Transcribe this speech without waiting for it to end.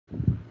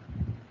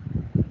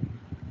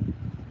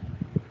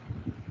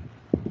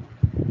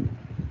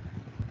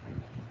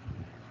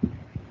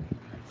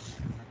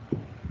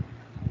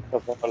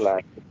of all,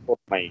 I put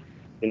my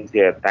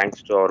sincere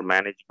thanks to our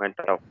management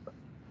of.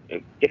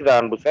 Kedha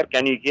Anbu sir,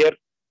 can you hear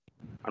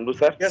Anbu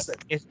sir? Yes, sir.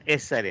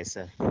 Yes, sir. Yes,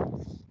 sir.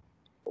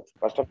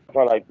 First of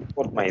all, I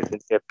put my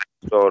sincere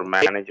thanks to our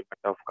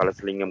management of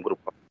Kalasalingam Group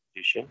of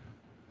Institution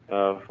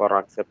for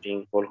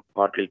accepting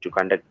wholeheartedly to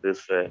conduct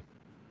this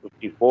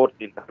 54th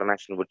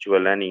International Virtual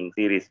Learning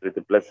Series with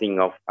the blessing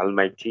of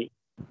Almighty,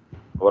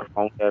 our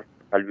founder,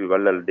 Kalvi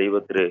Vallal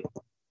Devatru,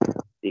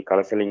 the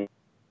Kalasalingam,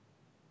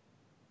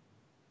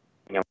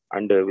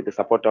 and with the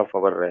support of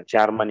our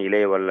chairman,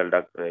 Ilay Vallal,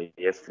 Dr.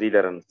 S.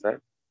 Sridharan sir,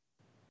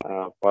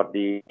 for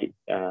the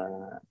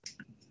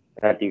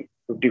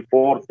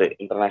 54th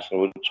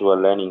International Virtual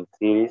Learning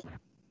Series.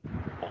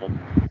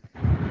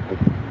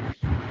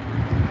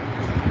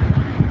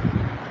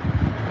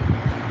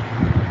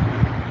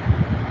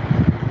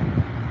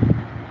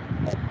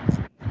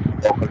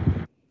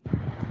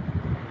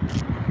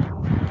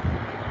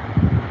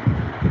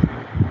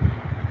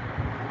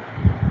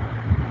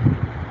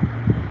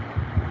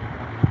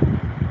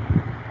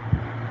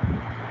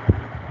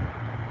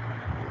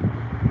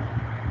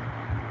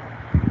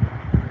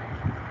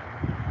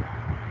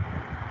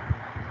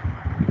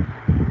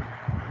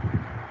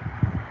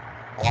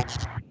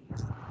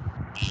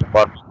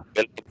 For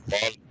welcome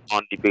all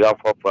on the behalf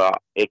of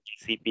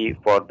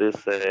HCP for this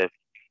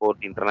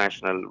 4th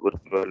International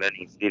Virtual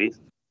Learning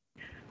Series.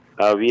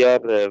 We are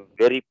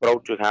very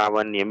proud to have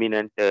an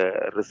eminent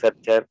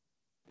researcher,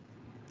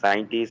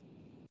 scientist,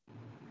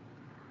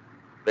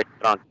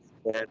 veteran,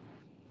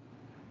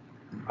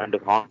 and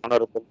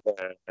honorable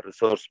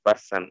resource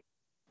person.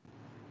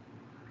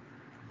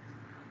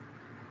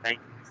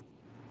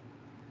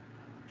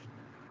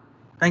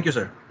 Thank you,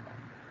 sir.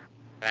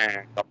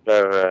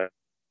 Dr.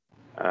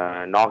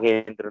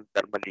 Nagendran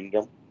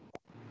Tharmalingam,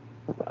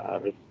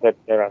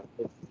 researcher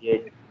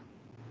associate,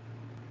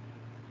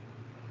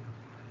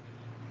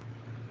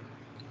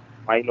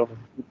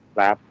 Mylonakis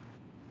lab,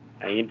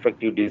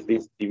 infective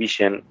disease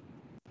division,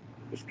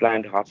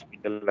 Island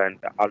Hospital and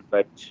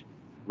Alpert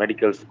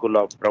Medical School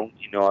of Brown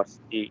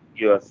University,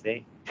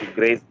 USA, to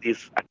grace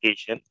this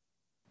occasion.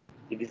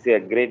 It is a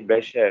great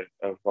pleasure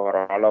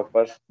for all of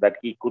us that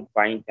he could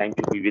find time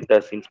to be with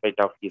us in spite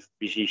of his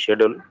busy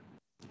schedule.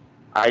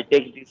 I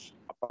take this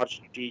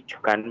opportunity to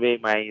convey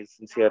my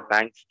sincere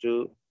thanks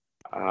to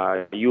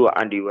you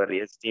and your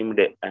esteemed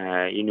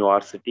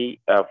university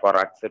for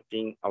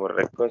accepting our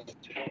request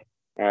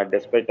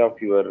despite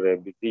of your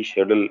busy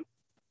schedule,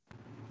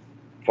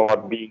 for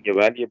being a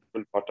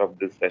valuable part of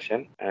this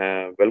session.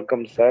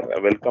 Welcome, sir.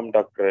 Welcome,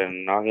 Dr.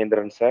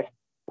 Nagendran, sir.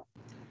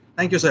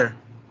 Thank you, sir.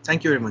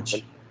 Thank you very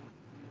much.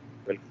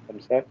 Welcome,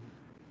 sir.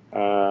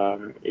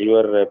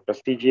 Your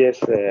prestigious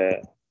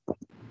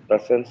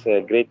presence,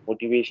 great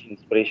motivation,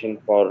 inspiration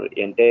for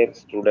entire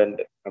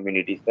student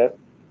community, sir.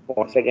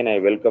 Once again, I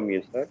welcome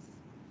you, sir.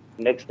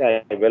 Next,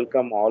 I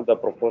welcome all the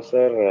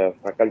professor,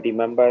 faculty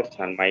members,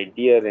 and my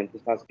dear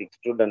enthusiastic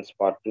students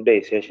for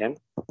today's session.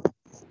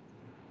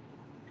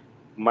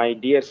 My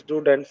dear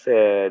students,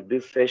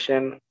 this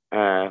session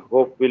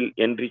hope will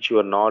enrich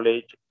your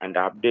knowledge and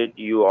update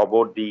you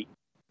about the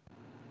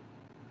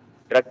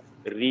drug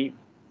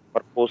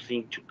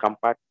repurposing to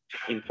combat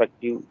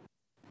infectious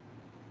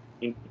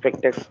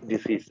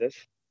diseases.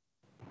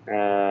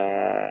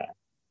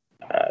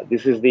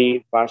 This is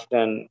the first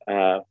and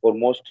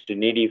foremost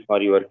needy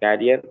for your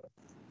career.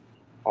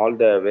 All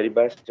the very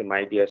best,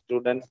 my dear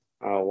students.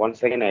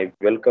 Once again, I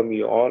welcome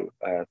you all.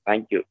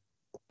 Thank you.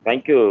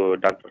 Thank you,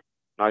 Dr.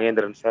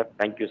 Nagendran, sir.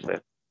 Thank you,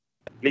 sir.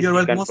 Please, You're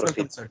you can most proceed.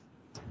 welcome, sir.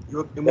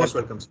 You're most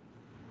welcome, sir.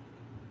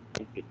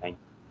 Thank you. Thank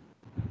you.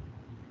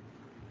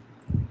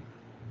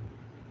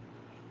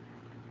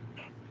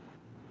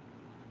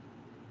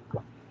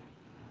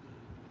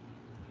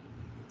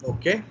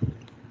 Okay.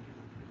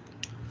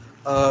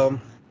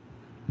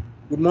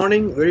 Good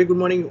morning. Very good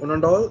morning, one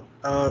and all.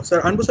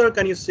 Sir, Anbu sir,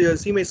 can you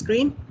see my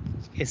screen?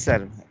 Yes,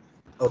 sir.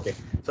 Okay.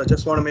 So I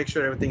just want to make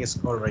sure everything is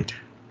all right.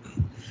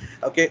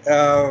 Okay.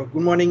 Good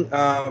morning,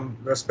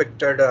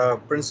 respected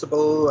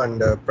principal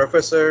and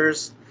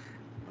professors,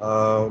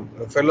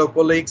 fellow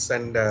colleagues,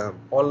 and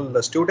all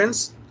the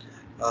students.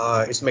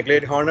 It's my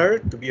great honor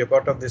to be a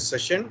part of this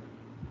session,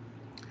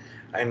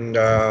 and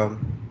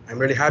I'm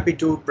really happy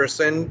to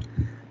present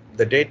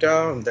the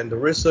data and then the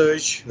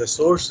research, the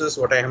sources,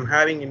 what I am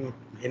having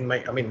in my,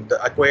 the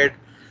acquired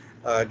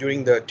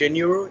during the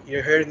tenure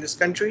here in this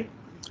country.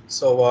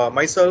 So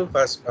myself,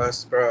 as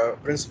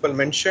principal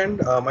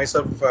mentioned,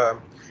 myself,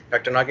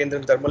 Dr.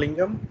 Nagendran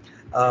Tharmalingam.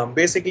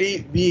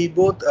 Basically, we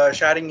both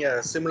sharing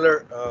a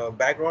similar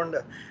background.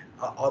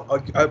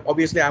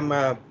 Obviously, I'm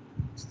a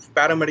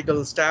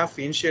paramedical staff.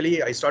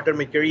 Initially, I started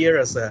my career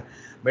as a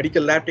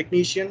medical lab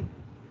technician.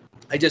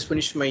 I just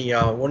finished my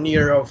 1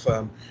 year of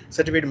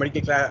certified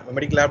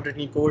medical lab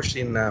technique course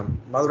in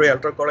Madurai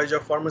Alpert College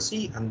of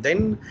Pharmacy, and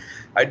then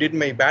I did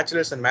my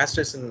bachelor's and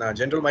master's in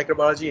general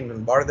microbiology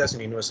in Providence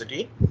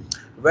University,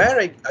 where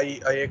I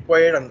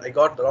acquired and I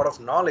got a lot of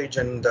knowledge,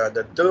 and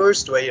the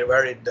thirst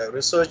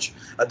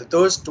the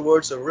thirst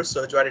towards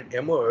research where it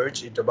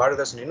emerged at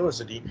Providence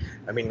University.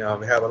 We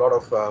have a lot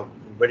of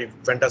very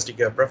fantastic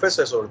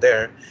professors over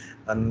there,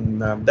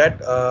 and that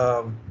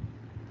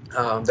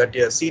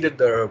seed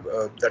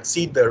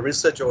the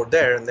research over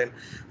there. And then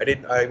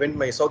I went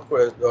my South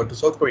Korea to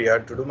South Korea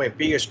to do my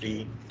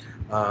PhD,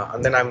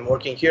 and then I'm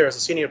working here as a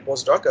senior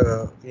postdoc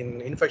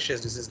in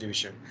infectious disease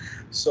division.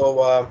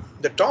 So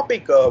the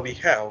topic we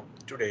have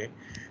today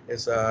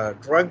is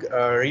drug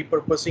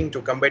repurposing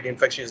to combat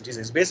infectious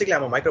disease. Basically,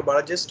 I'm a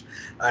microbiologist,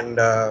 and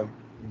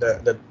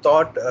the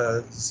thought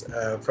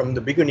from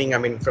the beginning, I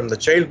mean from the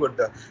childhood,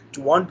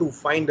 to want to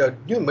find a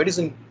new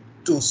medicine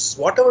to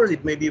whatever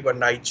it may be,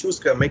 but I choose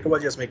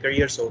microbiology as my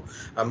career. So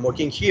I'm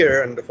working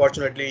here, and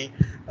fortunately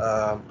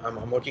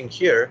I'm working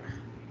here.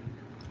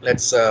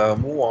 Let's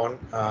move on.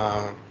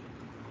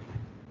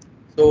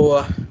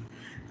 So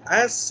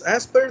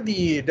as per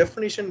the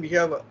definition we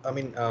have, I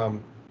mean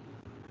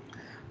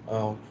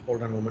hold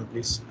on a moment,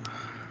 please.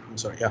 I'm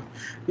sorry. Yeah,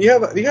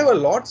 we have a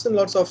lots and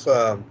lots of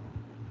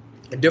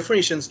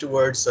definitions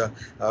towards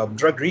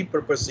drug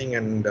repurposing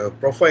and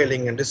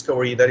profiling and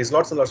discovery. There is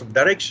lots and lots of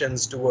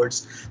directions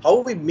towards how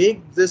we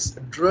make this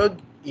drug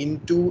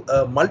into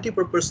a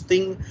multi-purpose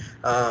thing.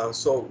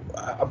 So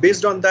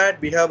based on that,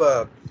 we have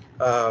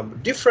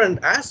different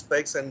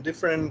aspects and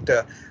different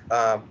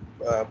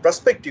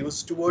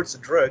perspectives towards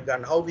drug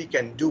and how we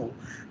can do.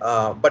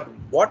 But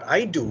what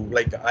I do,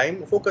 like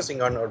I'm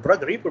focusing on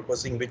drug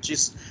repurposing, which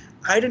is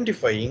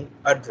identifying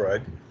a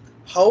drug,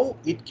 how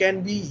it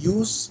can be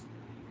used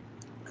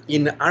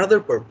in another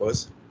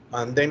purpose,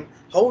 and then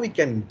how we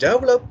can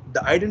develop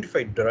the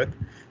identified drug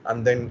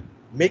and then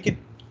make it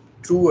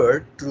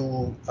toward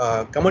to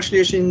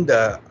commercialization,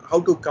 how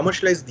to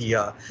commercialize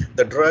the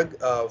drug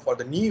for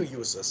the new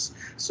uses.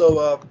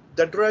 So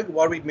the drug,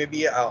 what it may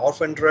be,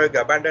 orphan drug,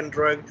 abandoned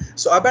drug.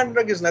 So abandoned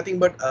drug is nothing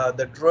but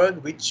the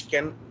drug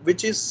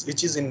which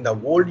is in the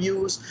old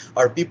use,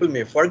 or people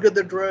may forget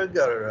the drug,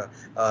 or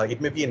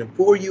it may be in a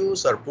poor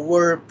use or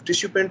poor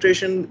tissue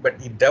penetration, but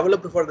it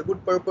developed for the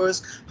good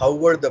purpose.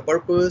 However, the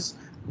purpose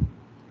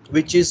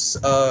which is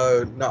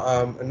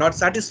not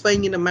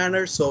satisfying in a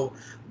manner, so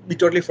we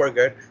totally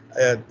forget.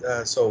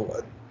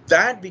 So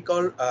that we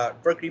call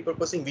drug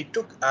repurposing. We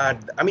took, I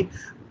mean,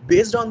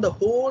 based on the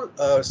whole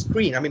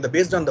screen, I mean,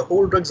 based on the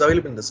whole drugs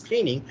available in the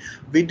screening,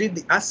 we did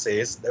the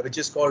assays, which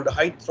is called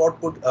high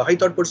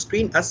throughput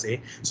screen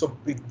assay. So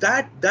with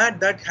that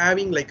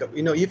having, like,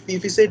 you know, if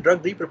you say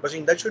drug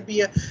repurposing, that should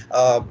be a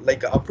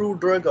like a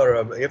approved drug or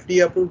a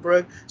FDA approved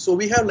drug. So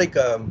we have like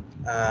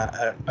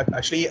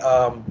actually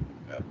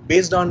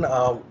based on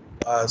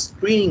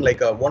screening like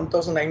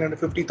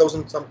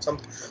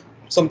 1,950,000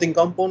 something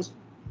compounds,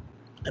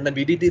 and then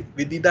we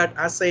did that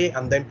assay,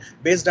 and then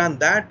based on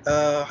that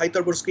high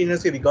throughput screen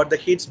assay, we got the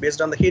hits. Based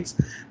on the hits,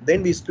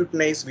 then we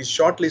scrutinized, we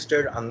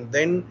shortlisted, and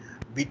then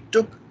we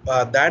took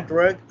that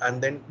drug,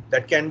 and then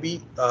that can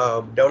be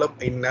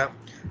developed in a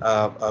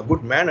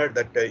good manner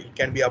that it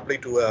can be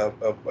applied to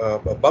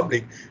a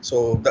public.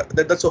 So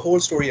that's a whole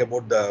story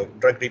about the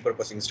drug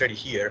repurposing study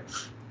here.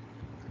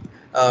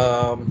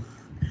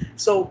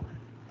 So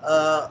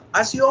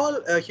as you all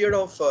heard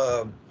of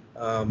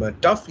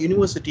Tufts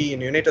University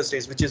in United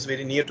States, which is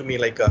very near to me,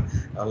 like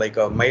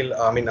a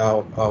mile, I mean,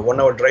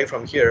 1 hour drive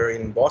from here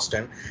in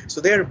Boston.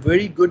 So they are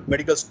very good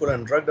medical school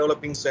and drug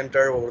developing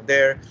center over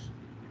there.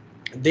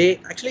 They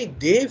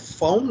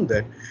found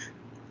that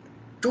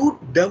to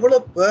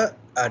develop a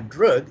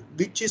drug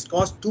which is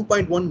cost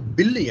 2.1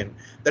 billion,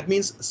 that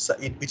means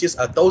which is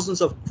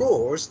thousands of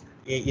crores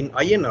in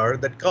INR,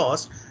 that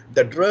cost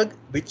the drug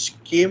which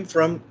came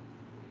from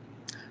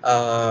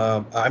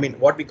I mean,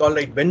 what we call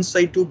like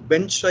bedside to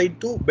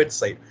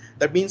bedside.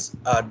 That means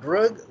a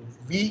drug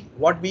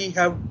what we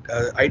have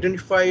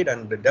identified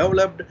and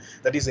developed,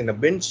 that is in a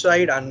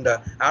bedside, and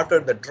after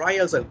the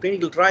trials and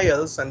clinical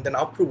trials and then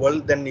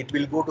approval, then it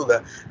will go to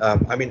the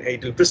I mean,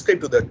 it will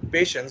prescribe to the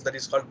patients. That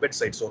is called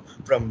bedside. So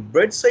from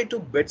bedside to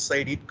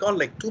bedside, it called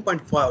like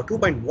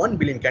 2.1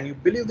 billion. Can you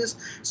believe this?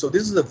 So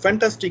this is a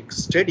fantastic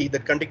study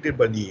that conducted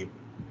by the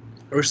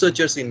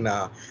researchers in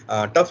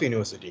Tufts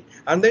University.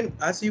 And then,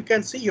 as you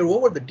can see here,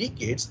 over the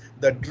decades,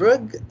 the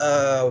drug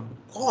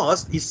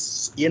cost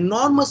is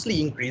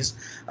enormously increased,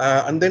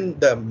 and then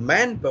the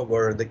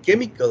manpower, the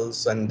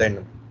chemicals, and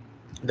then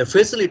the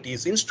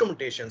facilities,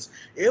 instrumentations,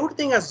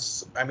 everything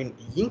has, I mean,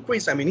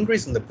 increase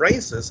in the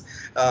prices.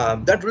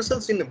 That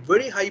results in a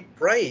very high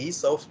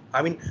price of,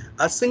 I mean,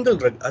 a single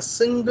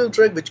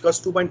drug which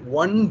costs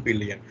 2.1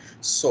 billion.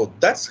 So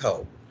that's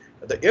how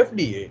the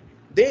FDA,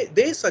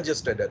 they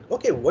suggested that,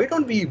 okay, why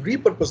don't we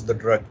repurpose the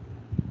drug?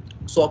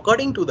 So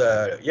according to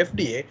the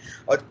FDA,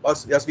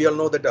 as we all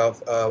know that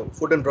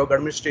Food and Drug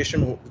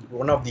Administration,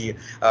 one of the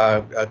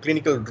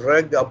clinical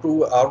drug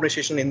approved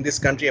organization in this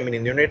country, I mean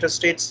in the United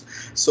States.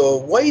 So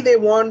why they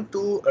want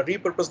to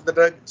repurpose the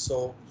drug?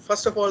 So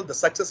first of all, the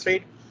success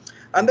rate,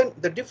 and then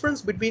the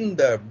difference between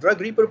the drug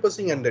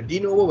repurposing and the de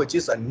novo, which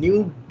is a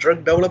new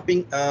drug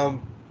developing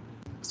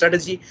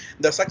strategy.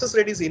 The success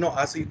rate is, you know,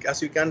 as you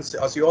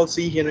all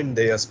see here in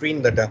the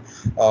screen, that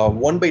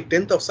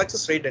 1/10 of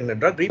success rate in the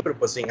drug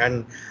repurposing,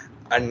 and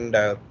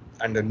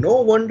And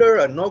no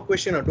wonder, no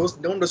question, or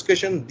no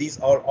discussion, these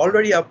are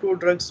already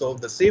approved drugs, so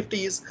the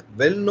safety is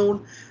well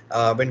known.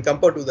 When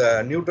compared to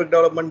the new drug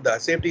development, the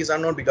safety is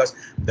unknown because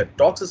the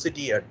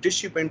toxicity,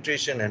 tissue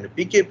penetration, and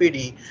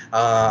PKPD,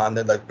 and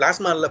then the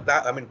plasma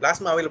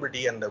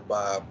availability, and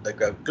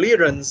the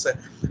clearance.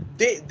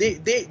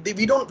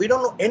 We don't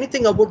know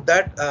anything about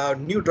that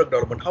new drug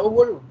development.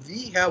 However,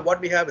 we have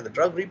what we have is the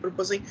drug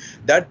repurposing.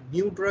 That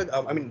new drug,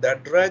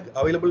 that drug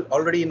available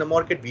already in the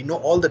market. We know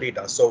all the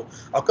data. So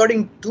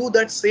according to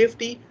that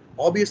safety,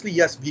 obviously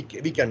yes, we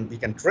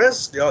can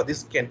trust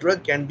this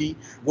drug can be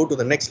go to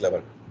the next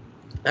level.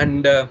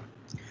 And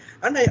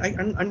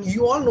and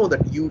you all know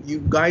that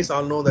you guys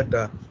all know that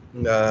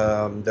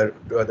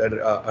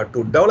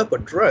to develop a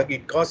drug,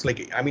 it costs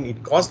like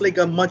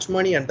much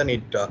money, and then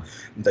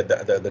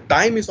the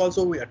time is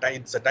also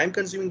it's a time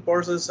consuming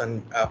process,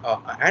 and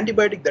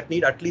antibiotic that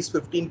need at least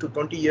 15 to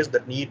 20 years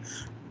that need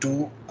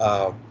to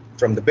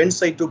from the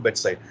bedside to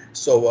bedside.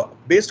 So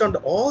based on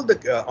all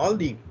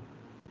the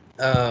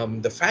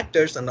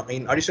factors, and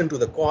in addition to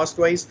the cost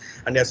wise,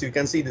 and as you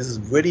can see, this is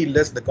very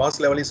less, the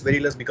cost level is very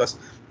less, because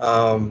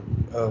a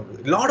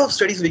lot of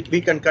studies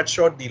we can cut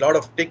short the lot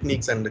of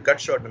techniques and cut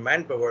short the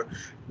manpower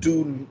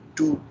to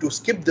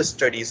skip the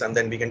studies, and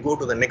then we can go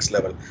to the next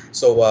level.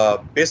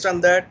 So based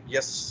on that,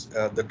 yes,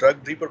 the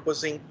drug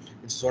repurposing,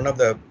 it's one of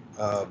the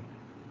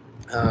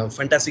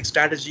fantastic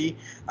strategy,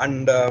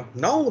 and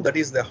now that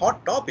is the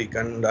hot topic.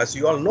 And as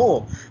you all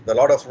know, a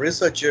lot of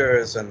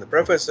researchers and the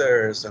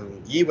professors,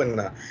 and even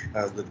the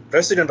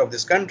president of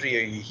this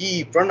country,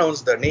 he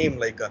pronounced the name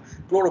like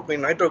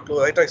chloroquine,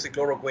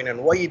 hydroxychloroquine,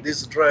 and why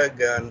this drug,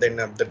 and then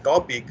the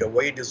topic,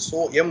 why it is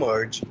so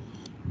emerged.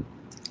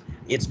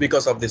 It's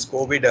because of this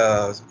COVID,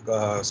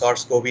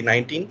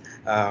 SARS-CoV-19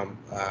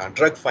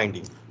 drug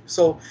finding.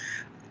 So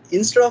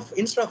instead of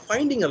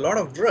finding a lot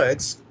of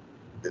drugs,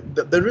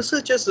 the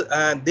researchers,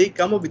 they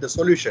come up with a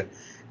solution.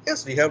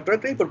 Yes, we have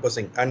drug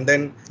repurposing, and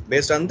then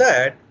based on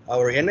that,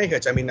 our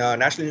NIH,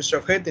 National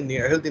Institute of Health in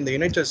the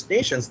United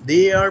Nations,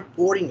 they are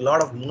pouring a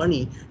lot of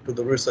money to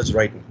the research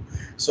right now.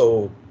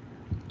 So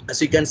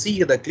as you can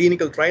see, the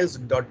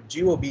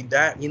clinicaltrials.gov,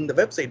 that in the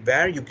website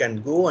where you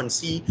can go and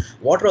see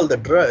what are all the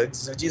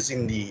drugs which is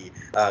in the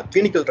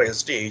clinical trial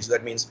stage.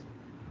 That means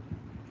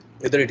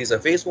whether it is a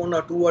phase 1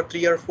 or 2 or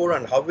 3 or 4,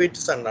 and how it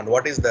is, and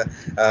what is the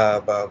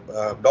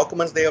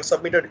documents they have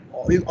submitted,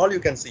 all you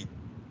can see.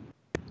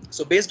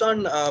 So based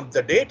on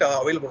the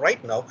data available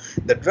right now,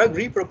 the drug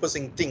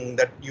repurposing thing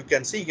that you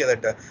can see here,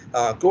 that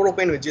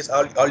chloroquine, which is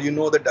all you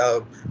know, that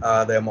the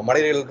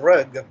malarial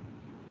drug,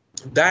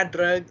 that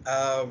drug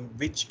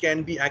which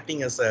can be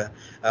acting as a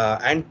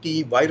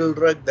antiviral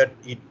drug, that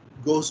it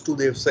goes to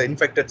the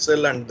infected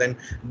cell, and then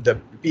the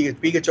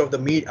pH of the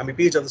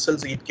pH of the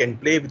cells, it can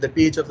play with the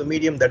pH of the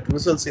medium, that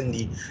results in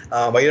the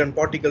viral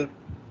particle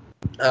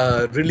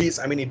release.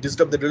 It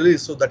disturbs the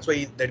release, so that's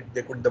why the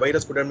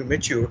virus couldn't be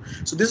mature.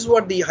 So this is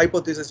what the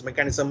hypothesis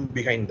mechanism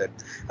behind that.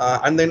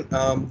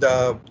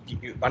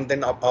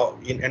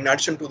 In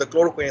addition to the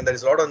chloroquine, there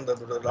is a lot of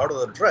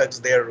the drugs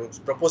they are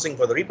proposing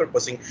for the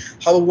repurposing.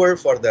 However,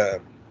 for the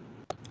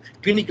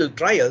clinical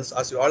trials,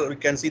 as you all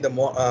can see, the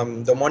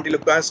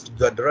Montelukast,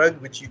 the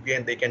drug which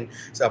they can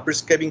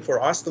prescribing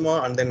for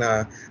asthma, and then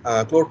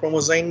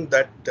chlorpromazine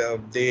that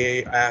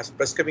they are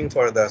prescribing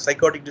for the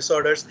psychotic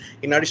disorders.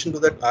 In addition to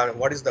that,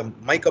 what is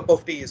my cup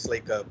of tea is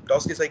like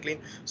doxycycline.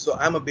 So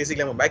I'm a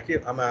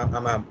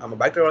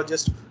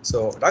bacteriologist.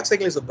 So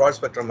doxycycline is a broad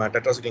spectrum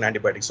tetracycline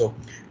antibiotic. So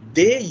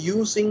the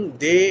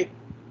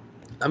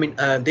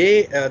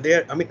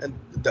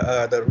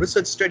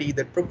research study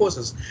that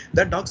proposes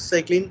that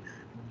doxycycline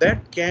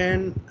that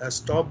can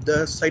stop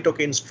the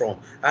cytokine storm.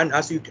 And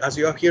as you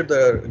hear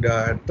the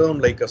term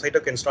like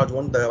cytokine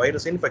storm, the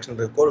virus infection,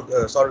 the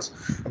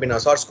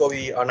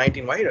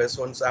SARS-CoV-19 virus,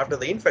 once after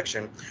the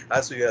infection,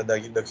 as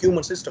the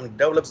human system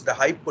develops the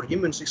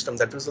hyperimmune system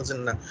that results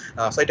in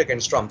cytokine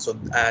storm. So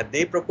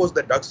they propose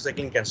that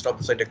doxycycline can stop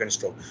the cytokine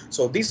storm.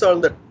 So these are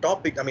the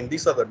topic.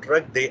 These are the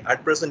drug they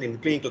at present in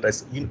clinical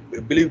trials.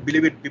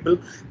 Believe it, people,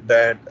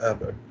 that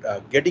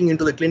getting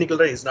into the clinical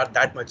trial is not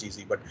that much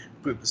easy, but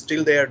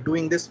still they are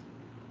doing this.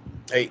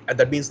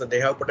 That means that they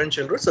have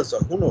potential results.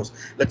 Who knows?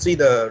 Let's see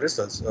the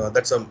results.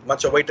 That's a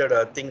much awaited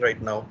thing right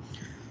now.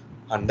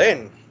 And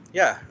then,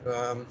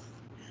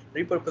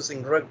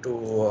 repurposing drug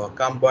to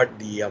combat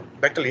the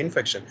bacterial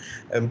infection.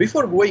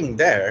 Before going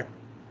there,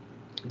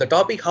 the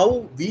topic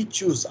how we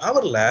choose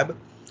our lab.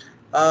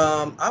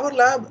 My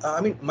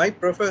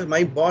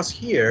boss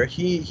here,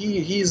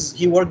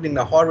 he worked in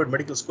a Harvard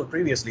Medical School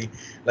previously,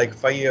 like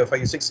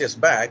 6 years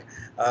back.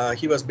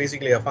 He was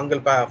basically a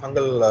fungal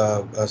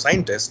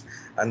scientist,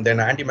 and then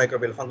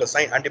antimicrobial fungal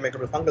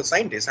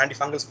scientist,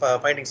 antifungal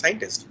finding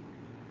scientist.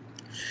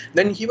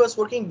 Then he was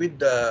working with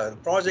the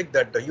project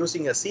that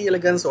using a C.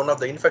 elegans, one of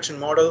the infection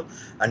model,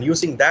 and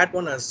using that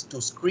one as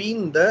to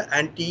screen the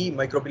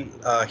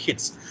antimicrobial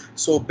hits.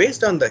 So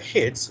based on the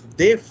hits,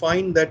 they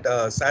find that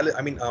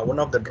one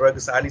of the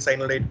drugs,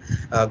 salicylate,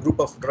 group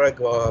of drug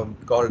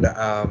called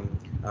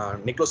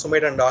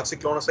niclosamide and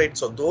oxyclonoside.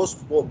 So those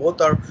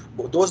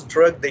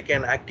drugs, they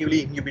can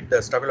actively inhibit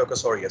the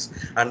Staphylococcus aureus.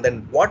 And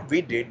then what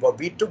we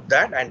took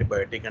that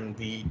antibiotic and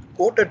we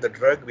coated the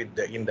drug with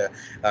in the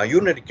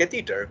urinary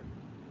catheter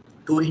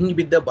to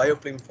inhibit the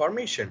biofilm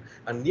formation.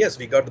 And yes,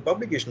 we got the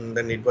publication. And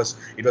then it was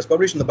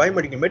published in the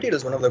Biomedical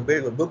Materials, one of the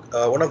big book,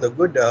 one of the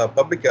good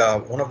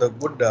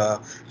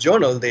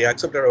journal. They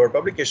accepted our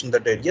publication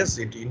that yes,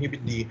 it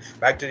inhibit the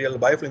bacterial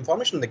biofilm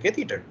formation in the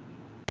catheter.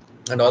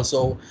 And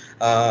also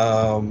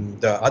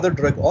the other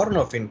drug,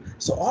 ornithine.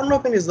 So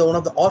ornithine is one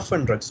of the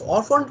orphan drugs. So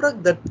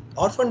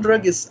orphan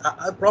drug is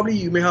probably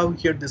you may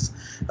have heard this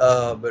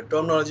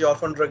terminology,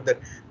 orphan drug, that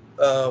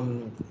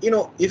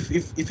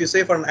if you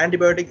say for an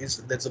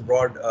antibiotic, that's a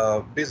broad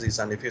disease,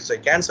 and if you say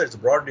cancer, it's a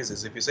broad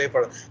disease. If you say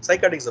for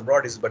psychotic, it's a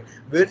broad disease. But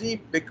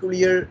very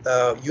peculiar,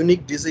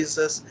 unique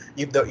diseases.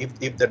 If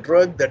the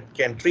drug that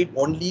can treat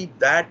only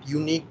that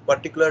unique,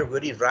 particular,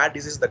 very rare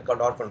disease, that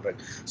called orphan drug.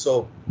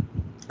 So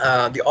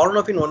the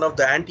ornithine, one of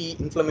the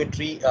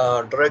anti-inflammatory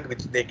drug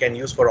which they can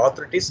use for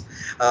arthritis.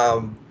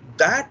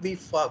 That we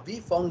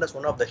found as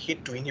one of the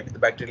hit to inhibit the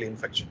bacterial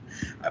infection.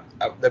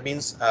 That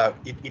means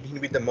it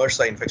inhibit the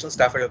MRSA infection,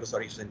 Staphylococcus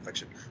aureus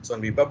infection. So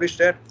when we published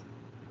that,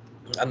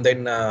 and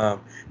then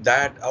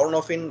that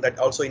ornithine that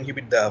also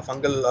inhibit the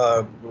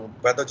fungal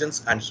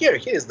pathogens. And here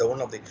is the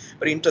one of the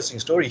very interesting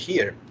story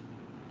here.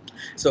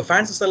 So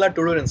Fancicella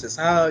tularensis,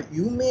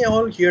 you may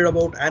all hear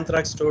about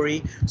anthrax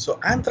story. So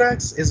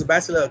anthrax is a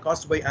bacillus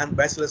caused by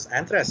Bacillus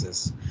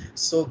anthracis.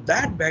 So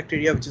that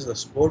bacteria, which is a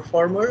spore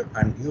former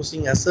and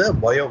using as a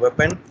biowar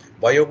weapon.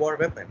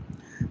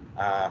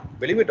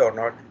 Believe it or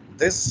not,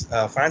 this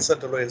Fancicella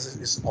tularensis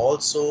is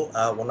also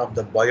one of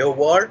the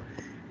biowar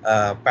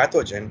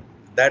pathogen.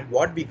 That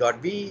what we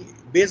got,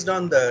 based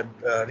on the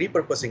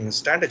repurposing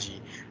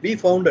strategy, we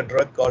found a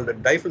drug called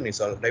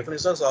diflunisal.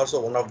 Diflunisal is also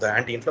one of the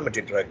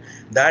anti-inflammatory drug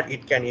that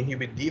it can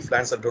inhibit the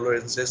Fancicella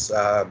tularensis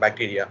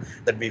bacteria.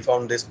 That we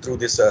found this through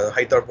this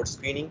high throughput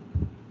screening,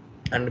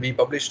 and we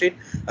published it.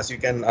 As you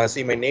can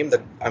see my name,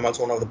 that I'm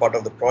also one of the part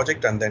of the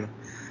project. And then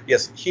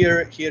yes,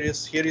 here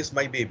is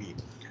my baby.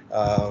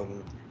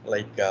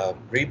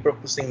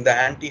 Repurposing the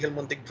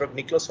anti-helminthic drug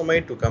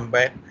niclosamide to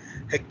combat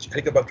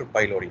Helicobacter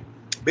pylori.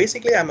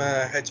 Basically, I'm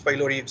a H.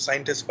 pylori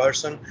scientist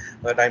person,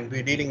 but I'm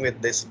dealing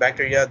with this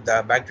bacteria,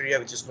 the bacteria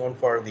which is known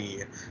for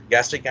the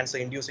gastric cancer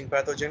inducing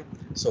pathogen.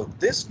 So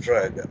this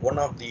drug, one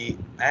of the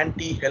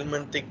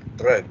anti-helminthic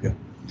drug,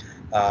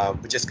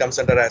 which is comes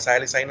under a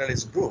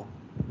salicylase group,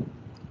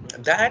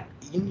 that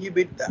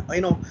inhibit,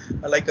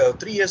 like 4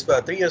 years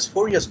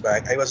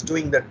back, I was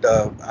doing that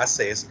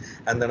assays,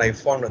 and then I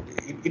found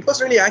it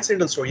was really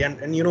accidental story.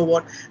 And you know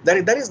what, there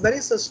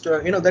is a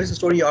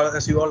story,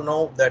 as you all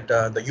know, that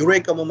the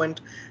Eureka moment.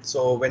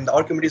 So when the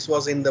Archimedes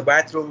was in the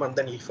bathroom, and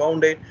then he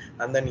found it,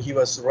 and then he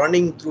was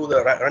running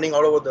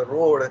all over the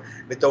road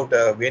without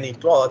any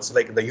clothes,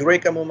 like the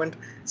Eureka moment.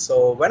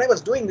 So when I was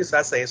doing this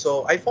assay,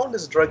 so I found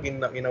this drug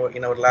in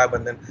our lab,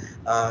 and then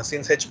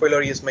since H.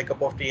 pylori is my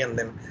cup of tea, and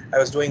then I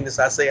was doing this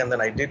assay, and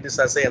then I did this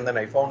assay, and then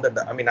I found that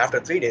after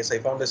 3 days I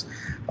found this.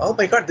 Oh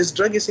my God, this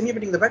drug is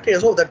inhibiting the bacteria.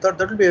 So that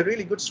will be a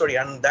really good story,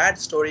 and that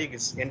story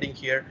is ending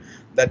here.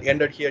 That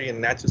ended here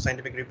in Natural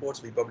Scientific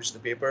Reports. We published the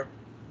paper,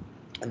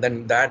 and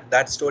then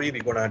that story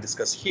we're gonna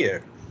discuss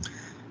here.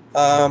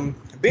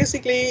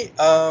 Basically,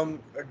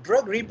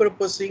 drug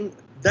repurposing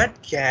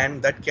that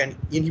can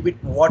inhibit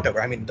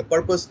whatever. The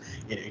purpose,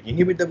 it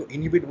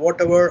inhibit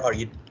whatever, or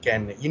it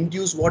can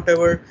induce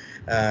whatever.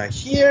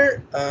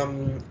 Here,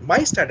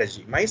 my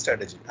strategy.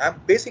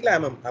 Basically,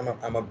 I'm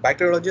a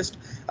bacteriologist,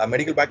 a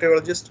medical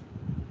bacteriologist.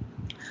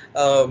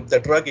 The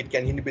drug, it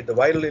can inhibit the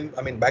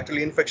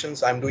bacterial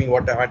infections. I'm doing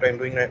what I'm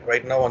doing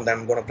right now, and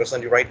I'm going to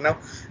present you right now.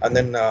 And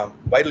then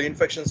viral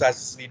infections,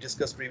 as we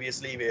discussed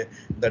previously, where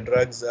the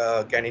drugs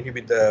can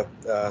inhibit the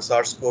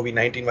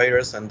SARS-CoV-19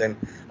 virus, and then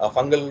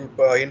fungal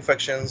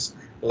infections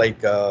like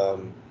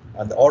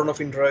the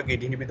ornithine drug,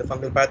 it inhibits the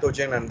fungal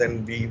pathogen, and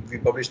then we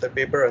published that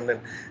paper, and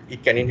then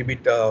it can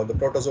inhibit the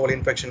protozoal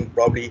infection,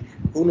 probably,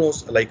 who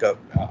knows, like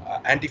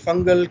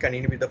antifungal can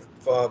inhibit the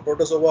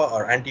protozoa,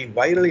 or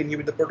antiviral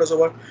inhibit the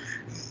protozoa,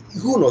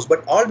 who knows,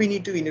 but all we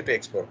need to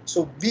explore.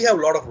 So we have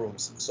a lot of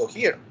rooms. So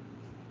here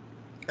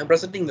I'm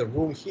presenting the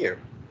room here.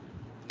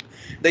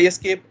 The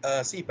escape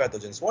C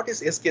pathogens. What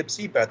is escape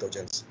C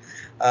pathogens?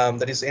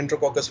 That is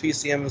Enterococcus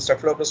faecium,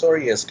 Staphylococcus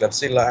aureus,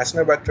 Klebsiella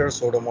acinetobacter,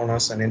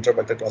 Pseudomonas, and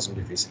Enterobacter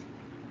plasmodium difficile.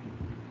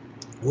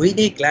 We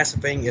are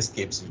classifying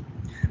escape C,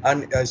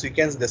 and as you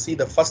can see,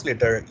 the first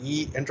letter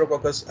E,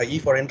 Enterococcus, E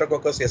for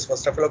Enterococcus, S for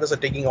Staphylococcus, are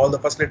taking all the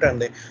first letter,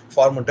 and they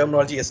form a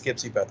terminology escape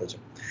C pathogen.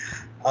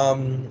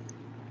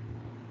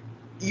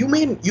 You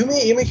may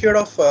hear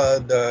of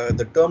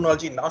the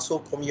terminology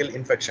nosocomial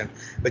infection,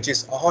 which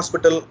is a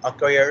hospital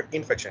acquired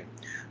infection.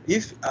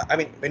 If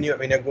when you're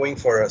going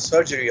for a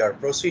surgery or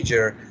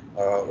procedure,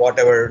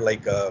 whatever,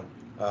 like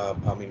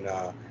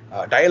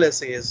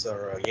dialysis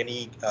or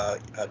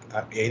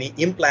any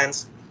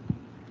implants,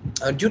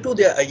 due to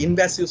the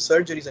invasive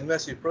surgeries,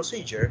 invasive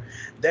procedure,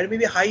 there may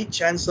be a high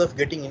chance of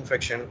getting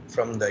infection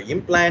from the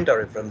implant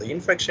or from the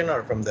infection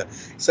or from the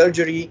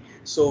surgery.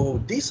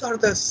 So these are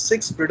the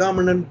 6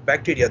 predominant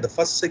bacteria, the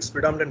first 6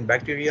 predominant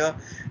bacteria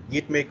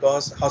it may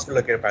cause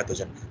hospital-acquired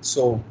pathogen.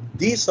 So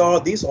these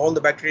are all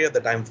the bacteria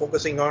that I'm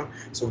focusing on.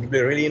 So it will be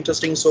a really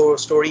interesting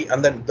story.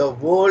 And then the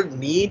world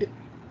need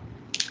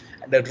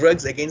the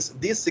drugs against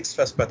these 6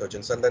 first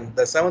pathogens, and then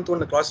the 7th one,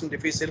 the Clostridium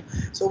difficile.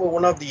 So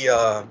one of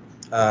the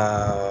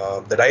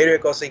diarrhea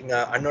causing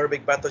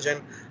anaerobic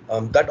pathogen,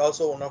 that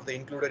also one of the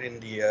included in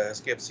the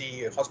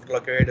SCFC hospital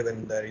acquired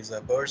when there is a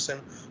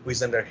person who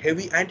is under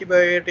heavy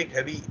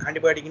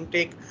antibiotic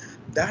intake.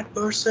 That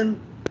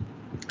person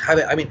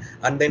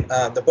and then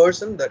the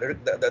person,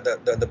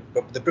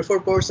 the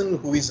preferred person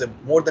who is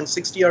more than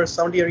 60 or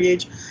 70 year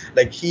age,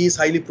 like he is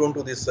highly prone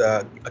to this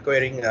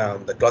acquiring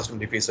the Clostridium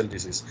difficile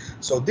disease.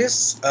 So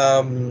this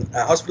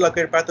hospital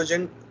acquired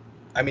pathogen,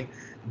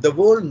 the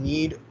world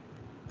need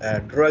a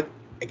drug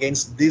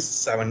against these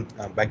 7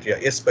 bacteria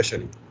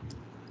especially.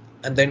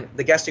 And then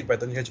the gastric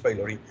pathogen H.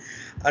 pylori,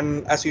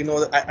 and as you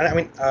know,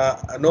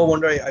 no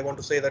wonder I want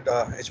to say that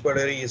H.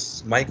 pylori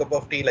is my cup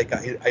of tea. Like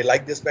I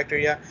like this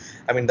bacteria.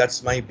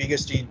 That's my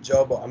PhD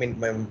job.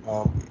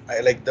 I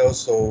like those,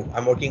 so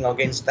I'm working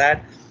against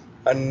that.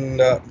 And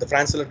the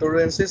Francisella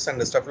tularensis and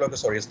the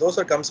Staphylococcus aureus, those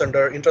are comes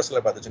under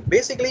intracellular pathogen.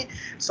 Basically,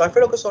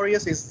 Staphylococcus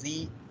aureus is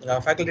the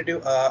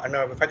facultative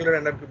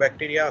anaerobic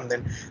bacteria, and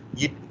then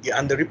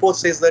the report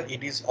says that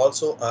it is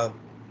also a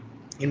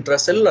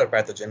intracellular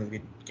pathogen.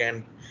 It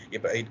can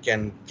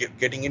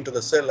getting into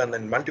the cell and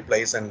then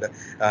multiplies, and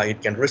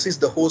it can resist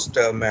the host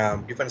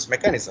defense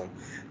mechanism.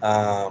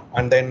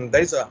 And then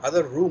there is a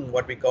other room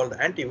what we call the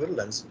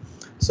antivirulence.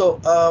 So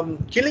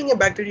killing a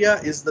bacteria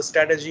is the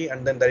strategy,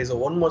 and then there is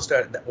one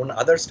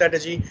other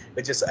strategy,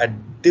 which is a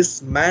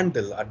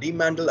dismantle or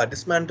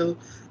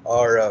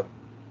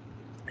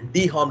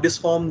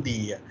disform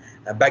the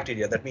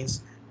bacteria. That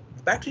means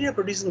bacteria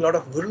producing a lot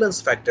of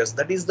virulence factors.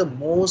 That is the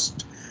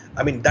most,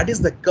 that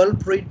is the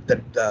culprit,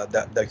 that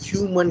the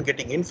human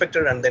getting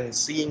infected and then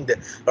seeing the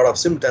lot of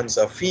symptoms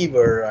of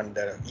fever and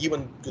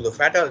even to the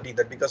fatality,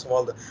 that because of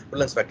all the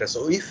virulence factors.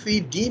 So if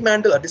we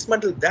dismantle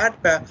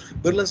that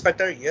virulence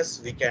factor, yes,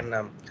 we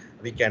can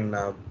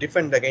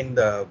defend against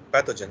the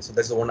pathogen. So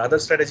that's one other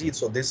strategy.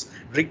 So this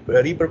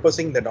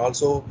repurposing, that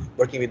also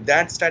working with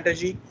that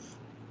strategy.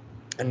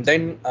 And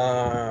then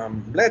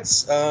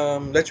let's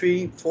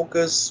we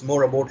focus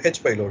more about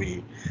H.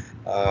 pylori,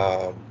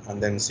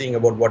 and then seeing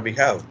about what we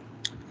have,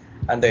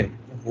 and then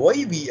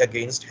why we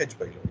against H.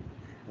 pylori.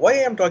 Why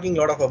I am talking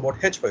a lot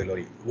about H.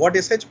 pylori? What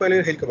is H.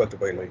 pylori? Helicobacter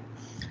pylori.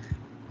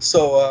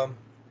 So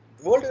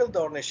World Health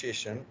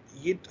Organization,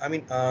 2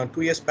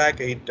 years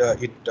back, it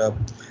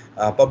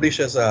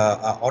publishes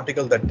an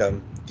article that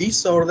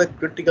these are the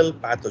critical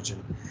pathogen.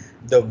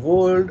 The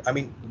world,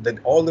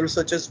 all the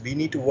researchers, we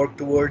need to work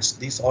towards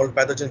these all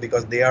pathogens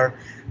because they are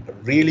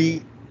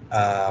really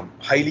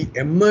highly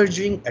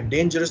emerging and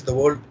dangerous the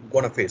world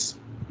gonna face.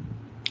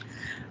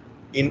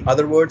 In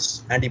other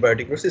words,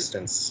 antibiotic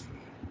resistance.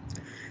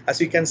 As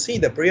you can see,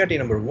 the priority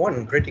number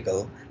 1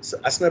 critical, so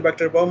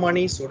Acinetobacter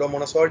baumannii,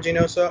 Pseudomonas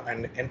aeruginosa,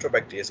 and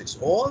Enterobacteriaceae.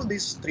 All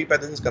these 3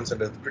 pathogens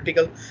considered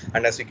critical,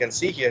 and as you can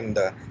see here in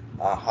the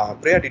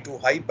priority 2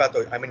 high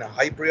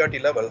priority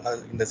level,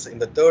 in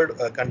the third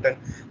content,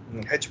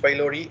 H.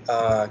 pylori,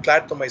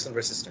 clarithromycin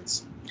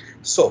resistance.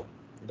 So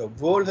the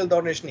World Health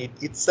Organization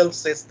itself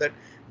says that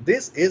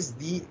this is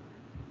the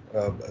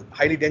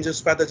highly dangerous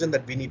pathogen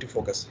that we need to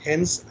focus.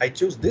 Hence, I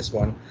choose this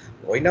one.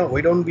 Why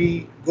don't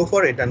we go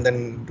for it and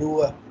then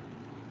do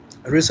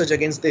research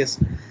against this?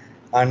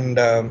 And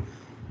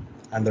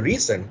the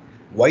reason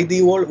why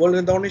the World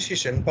Health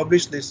Organization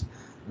published this,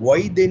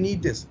 why they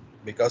need this,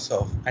 because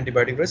of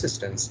antibiotic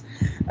resistance.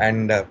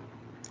 And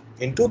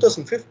in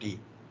 2050,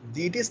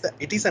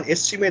 it is an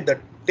estimate that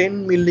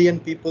 10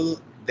 million people,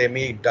 they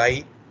may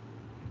die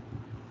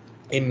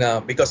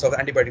because of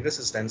antibiotic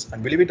resistance.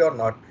 And believe it or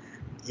not,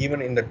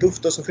 even in the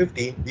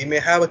 2050, we may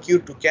have a cure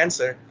to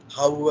cancer.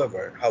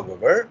 However,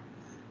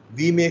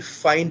 we may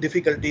find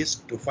difficulties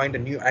to find a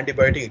new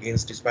antibiotic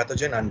against this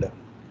pathogen, and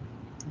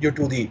due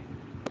to the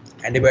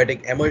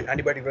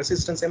antibiotic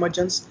resistance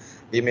emergence,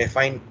 we may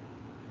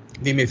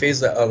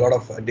face a lot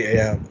of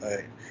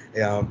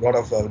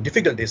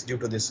difficulties due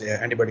to this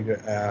antibiotic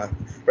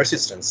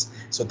resistance.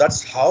 So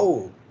that's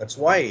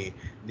why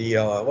the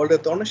World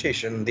Health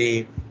Organization,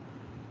 they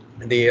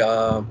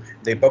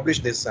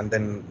publish this, and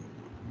then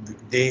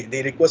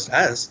they request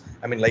us,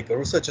 like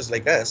researchers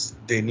like us,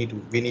 we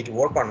need to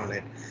work on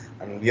it,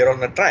 and we are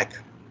on a track.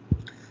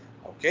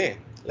 Okay,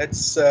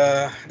 let's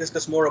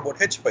discuss more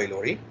about H.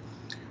 pylori.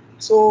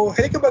 So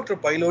Helicobacter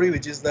pylori,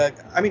 which is the,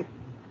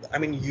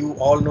 you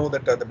all know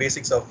that the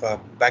basics of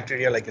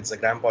bacteria, like it's a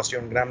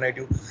gram-positive and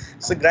gram-negative.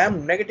 So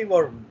gram-negative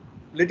are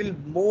little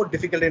more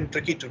difficult and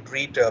tricky to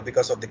treat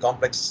because of the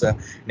complex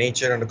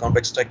nature and the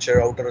complex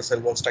structure, outer cell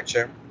wall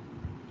structure,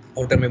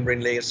 outer membrane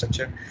layer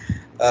structure.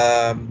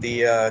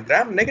 The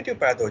gram-negative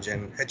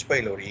pathogen, H.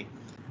 pylori,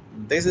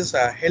 This is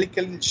a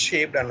helical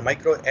shaped and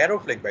micro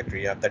aerophilic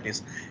bacteria. That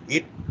is,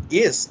 it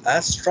is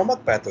a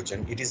stomach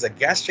pathogen. It is a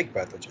gastric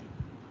pathogen.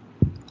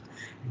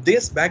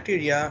 This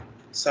bacteria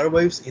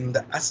survives in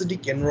the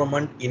acidic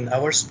environment in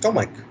our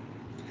stomach.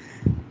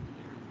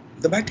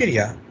 The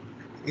bacteria,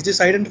 it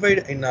is identified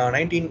in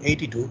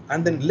 1982,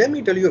 and then let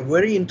me tell you a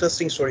very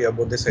interesting story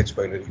about this H.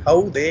 pylori.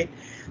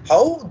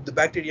 How the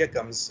bacteria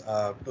comes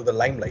to the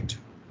limelight.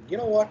 You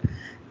know what?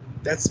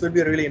 That will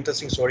be a really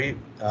interesting story.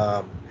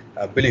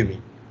 Believe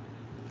me.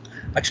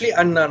 Actually,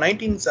 in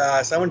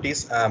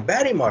 1970s,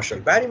 Barry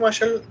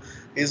Marshall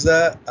is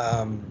a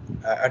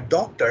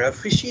doctor, a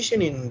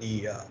physician in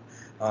the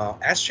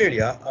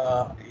Australia.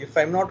 If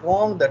I'm not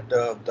wrong, that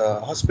the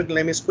hospital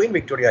name is Queen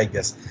Victoria, I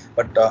guess.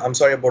 But I'm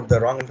sorry about the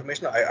wrong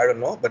information. I don't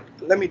know. But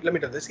let me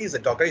tell this. He's a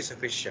doctor. He's a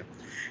physician.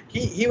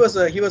 He was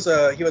a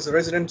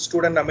resident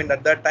student. I mean,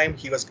 at that time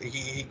he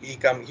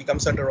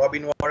comes under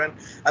Robin Warren,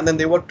 and then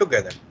they work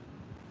together.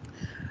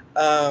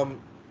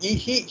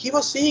 He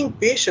was seeing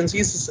patients.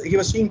 He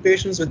was seeing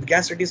patients with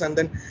gastritis, and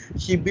then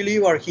he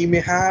believed, or he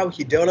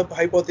developed a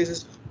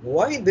hypothesis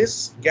why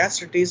this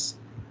gastritis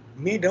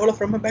may develop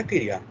from a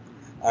bacteria.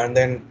 And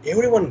then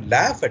everyone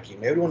laugh at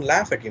him. People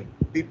laugh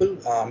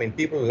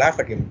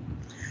at him.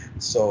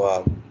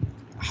 So,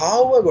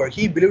 however,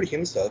 he believed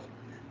himself.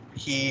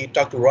 He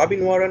talked to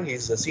Robin Warren.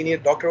 He's a senior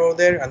doctor over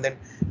there, and then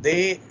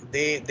they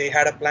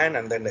had a plan,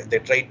 and then they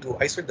tried to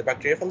isolate the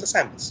bacteria from the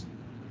samples.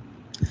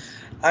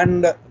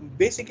 And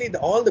basically,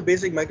 all the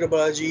basic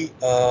microbiology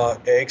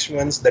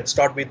experiments that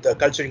start with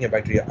culturing a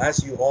bacteria,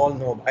 as you all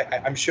know,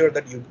 I'm sure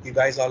that you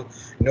guys all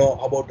know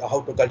about how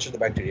to culture the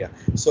bacteria.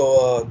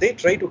 So they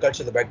try to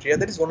culture the bacteria.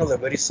 That is one of the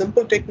very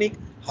simple technique.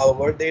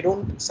 However, they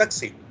don't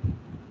succeed.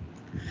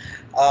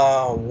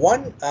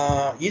 One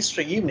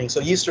Easter evening, so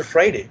Easter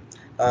Friday,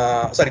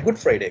 Good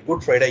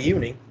Friday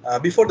evening,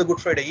 before the Good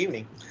Friday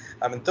evening,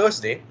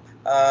 Thursday,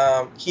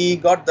 he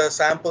got the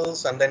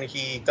samples, and then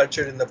he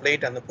cultured in the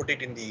plate and put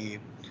it in the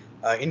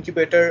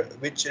incubator,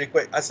 which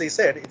requires, as I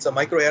said, it's a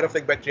micro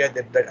aerophilic bacteria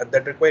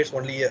that requires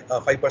only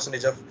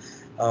 5% of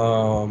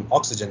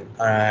oxygen.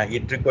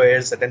 It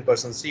requires a 10%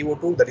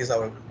 CO2. That is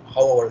how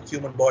our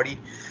human body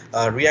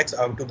reacts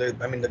to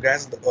the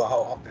gas.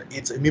 How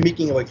it's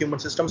mimicking our human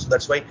system. So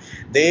that's why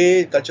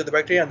they culture the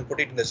bacteria and put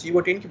it in the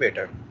CO2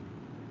 incubator.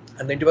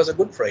 And then it was a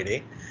Good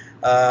Friday.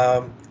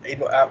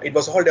 It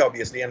was a holiday,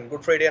 obviously, and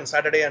Good Friday and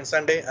Saturday and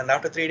Sunday, and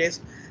after 3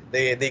 days,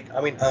 the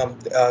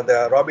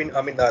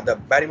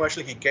Barry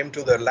Marshall, he came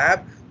to the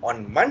lab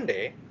on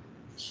Monday.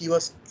 He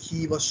was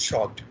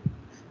shocked.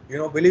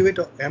 Believe it.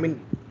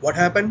 What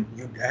happened?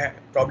 You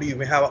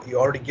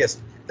already guessed.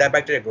 That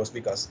bacteria grows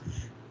because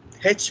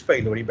H.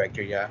 pylori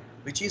bacteria,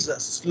 which is a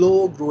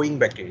slow-growing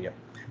bacteria.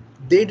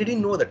 They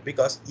didn't know that,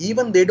 because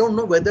even they don't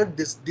know whether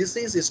this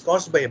disease is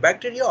caused by a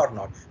bacteria or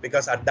not,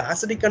 because at the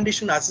acidic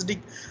condition, acidic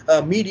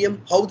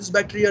medium, how this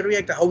bacteria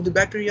react, how the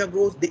bacteria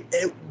grows,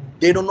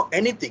 they don't know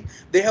anything.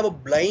 They have a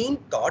blind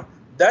thought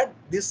that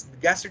this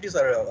gastritis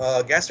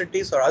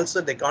or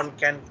ulcer that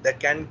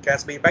can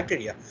cause by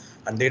bacteria,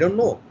 and they don't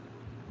know.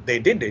 They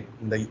did it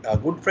in the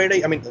Good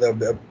Friday.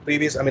 The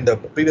previous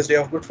day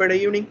of Good Friday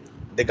evening.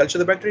 They culture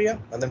the bacteria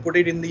and then put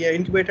it in the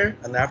incubator,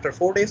 and after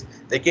 4 days,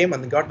 they came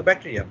and got the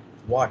bacteria.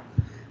 What?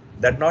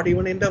 That not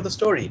even end of the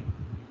story.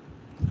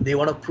 They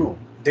want to prove.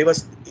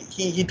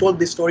 He told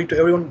this story to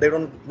everyone.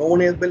 No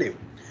one else believed.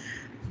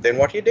 Then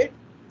what he did,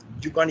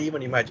 you can't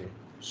even imagine.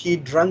 He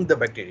drank the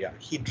bacteria.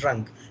 He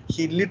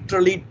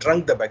literally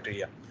drank the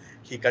bacteria.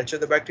 He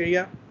cultured the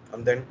bacteria,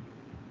 and then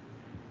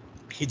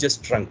he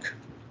just drank.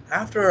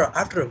 After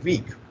a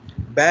week,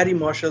 Barry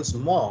Marshall's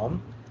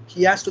mom,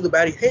 he asked to the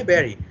Barry, "Hey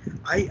Barry,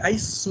 I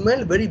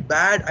smell very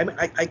bad.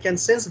 I can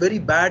sense very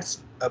bad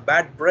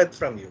breath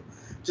from you.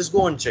 Just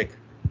go and check."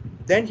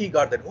 Then he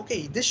got that,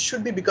 okay, this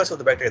should be because of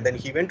the bacteria. Then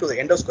he went to the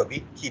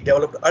endoscopy. He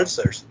developed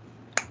ulcers.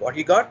 What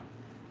he got?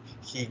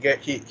 He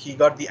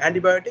got the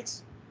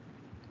antibiotics.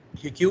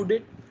 He cured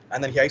it,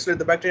 and then he isolated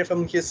the bacteria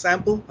from his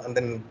sample, and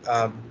then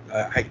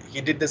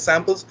he did the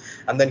samples,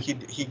 and then he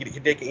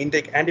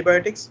intake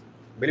antibiotics.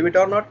 Believe it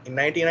or not, in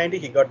 1990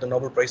 he got the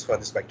Nobel Prize for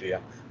this bacteria.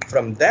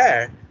 From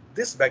there,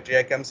 this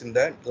bacteria comes in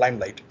the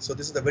limelight. So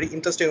this is the very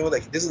interesting.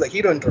 This is the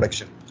hero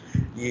introduction.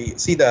 You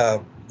see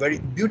the very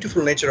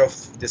beautiful nature of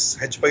this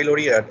H.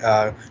 pylori,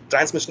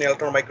 transmission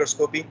electron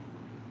microscopy.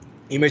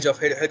 Image of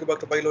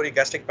Helicobacter pylori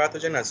gastric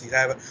pathogen, as you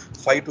have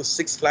 5 to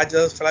 6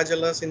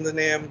 flagellus in the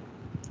name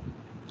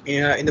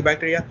in the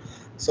bacteria.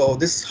 So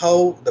this is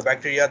how the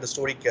bacteria, the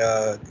story,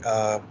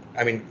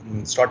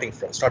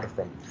 started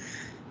from.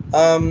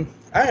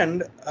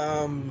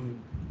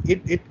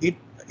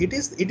 It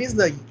is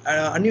the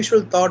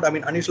unusual thought.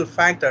 Unusual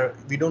factor.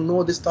 We don't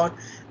know this thought.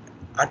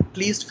 At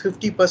least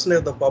 50%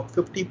 of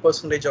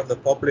the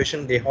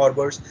population, they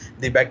harbors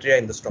the bacteria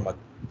in the stomach.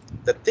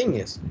 The thing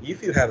is,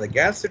 if you have the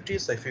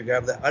gastritis, if you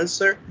have the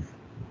ulcer,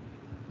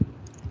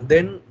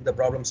 then the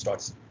problem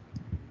starts.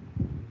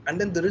 And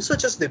then the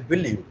researchers, they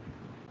believe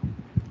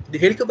the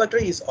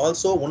Helicobacter is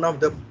also one of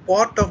the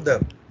part of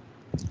the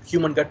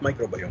human gut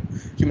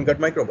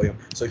microbiome.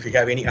 So if you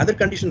have any other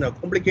condition or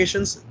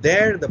complications,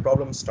 there the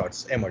problem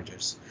starts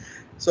emerges.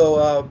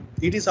 So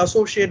it is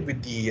associated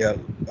with the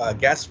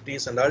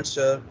gastritis and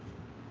ulcer.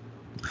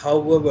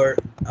 However,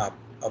 a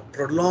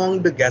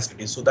prolonged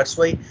gastritis. So that's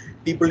why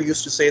people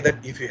used to say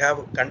that if you have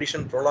a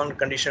condition, prolonged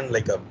condition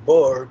like a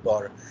burp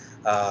or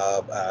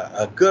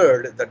a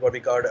GERD, that what we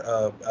call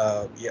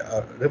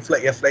yeah,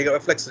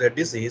 reflex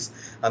disease,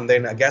 and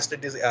then a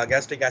gastric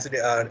acid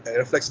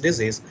reflex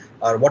disease,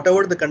 or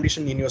whatever the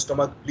condition in your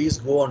stomach, please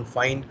go and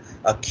find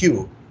a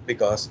cure,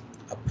 because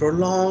a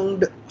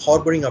prolonged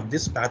harboring of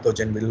this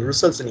pathogen will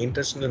result in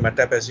intestinal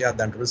metaplasia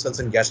that results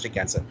in gastric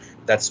cancer.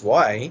 That's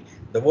why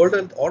the World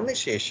Health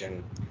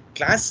Organization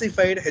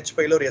classified H.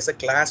 pylori as a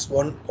class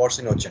 1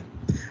 carcinogen.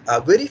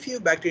 Very few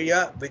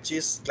bacteria which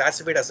is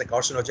classified as a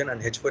carcinogen, and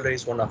H. pylori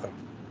is one of them.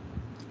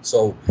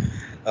 So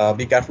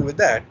be careful with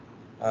that.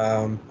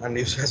 And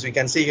if, as we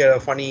can see here, a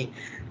funny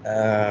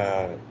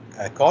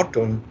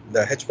cartoon,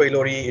 the H.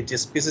 pylori, it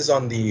is species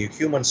on the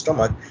human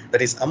stomach,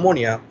 that is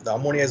ammonia. The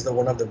ammonia is the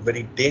one of the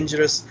very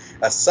dangerous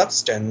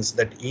substance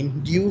that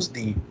induce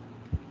the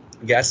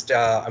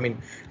the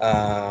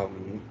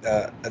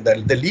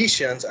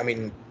lesions.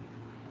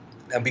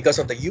 Because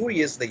of the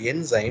urease, the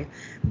enzyme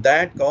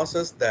that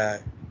causes the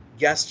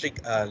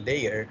gastric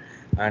layer,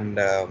 and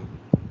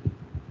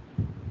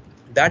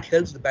that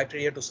helps the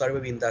bacteria to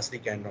survive in the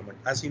acidic environment.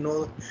 As you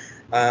know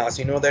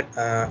that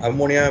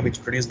ammonia,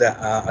 which produces the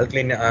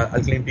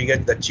alkaline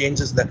pH, that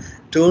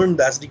turn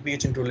the acidic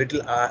pH into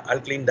little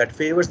alkaline that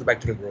favors the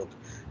bacterial growth.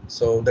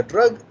 So the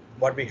drug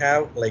what we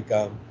have, like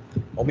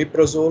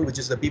omeprazole, which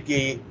is the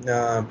PPA,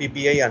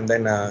 and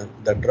then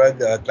the drug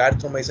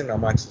clarithromycin,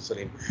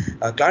 amoxicillin.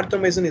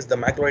 Clarithromycin is the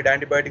macrolide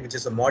antibiotic, which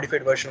is a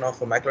modified version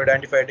of a macrolide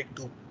antibiotic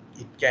to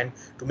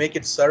make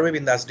it survive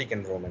in the acidic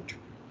environment.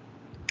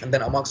 And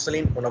then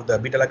amoxicillin, one of the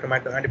beta-lactam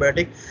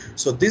antibiotic.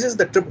 So this is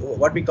the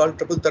what we call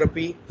triple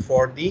therapy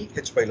for the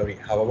H. pylori.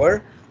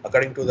 However,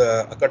 according to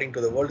the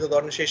World Health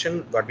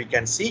Organization, what we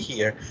can see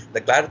here,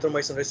 the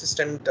clarithromycin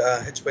resistant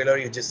H.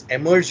 pylori is just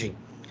emerging.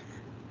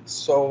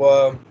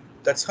 So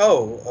that's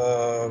how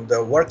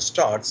the work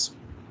starts.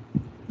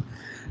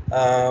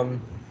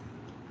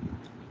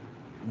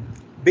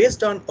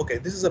 Based on, okay,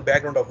 this is a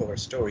background of our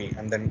story,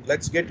 and then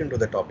let's get into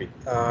the topic.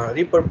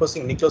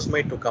 Repurposing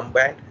niclosamide to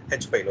combat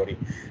H. pylori.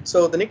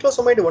 So the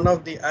niclosamide, one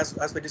of the,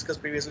 as we discussed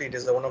previously, it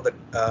is one of the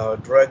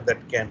drug that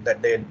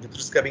they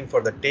prescribing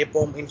for the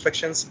tapeworm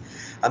infections,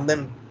 and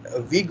then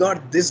we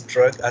got this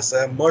drug as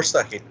a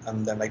MRSA hit,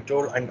 and then I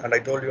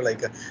told you,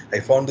 like I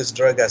found this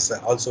drug as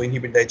also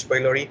inhibit the H.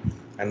 pylori,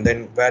 and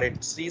then where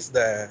it sees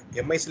the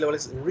MIC level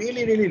is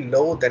really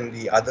low than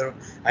the other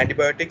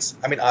antibiotics.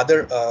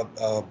 Other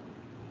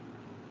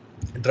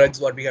drugs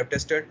what we have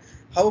tested.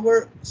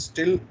 However,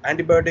 still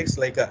antibiotics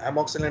like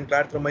amoxicillin and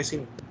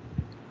clarithromycin,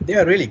 they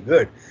are really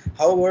good.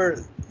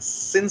 However,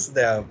 since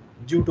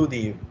due to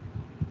the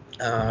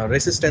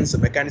resistance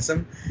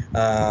mechanism,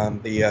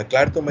 the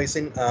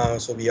clarithromycin,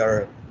 so we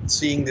are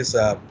seeing this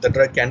the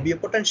drug can be a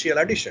potential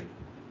addition.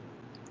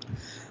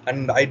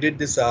 And I did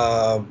this,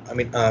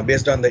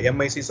 based on the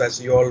MICs,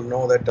 as you all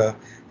know that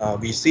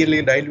we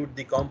serially dilute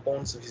the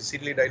compounds,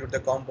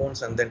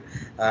 and then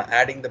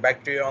adding the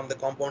bacteria on the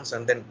compounds,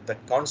 and then the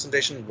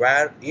concentration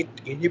where it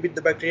inhibit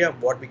the bacteria,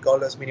 what we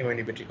call as minimum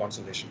inhibitory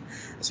concentration.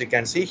 So you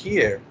can see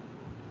here,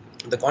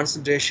 the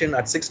concentration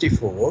at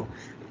 64,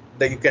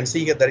 that you can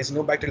see here there is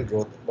no bacterial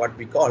growth, what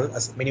we call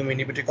as minimum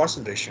inhibitory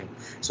concentration.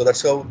 So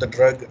that's how the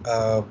drug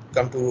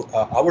come to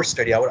our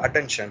study, our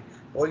attention.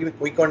 Or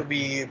we can't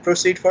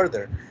proceed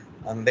further.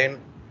 And then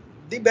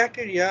the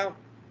bacteria,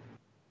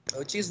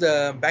 which is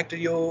the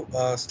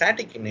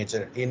bacteriostatic in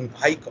nature, in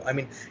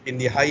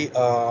the high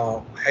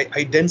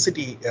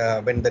density,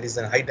 when there is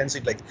a high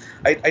density, like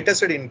I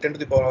tested in 10 to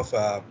the power of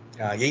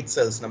 8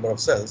 cells, number of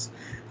cells.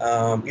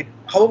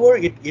 However,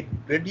 it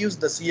reduced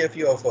the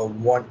CFU of a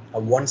 1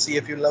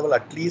 CFU level,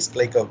 at least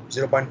like a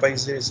 0.50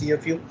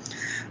 CFU.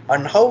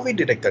 And how we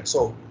detect that?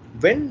 So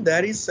when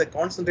there is a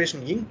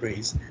concentration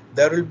increase,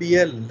 there will be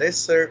a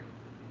lesser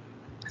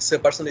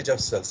percentage of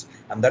cells,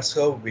 and that's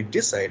how we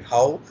decide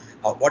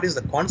what is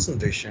the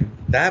concentration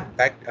the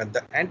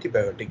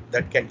antibiotic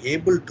that can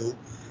able to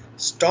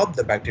stop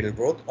the bacterial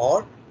growth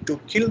or to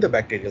kill the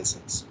bacterial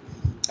cells.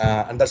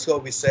 And that's how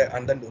we say.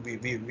 And then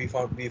we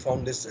found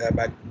this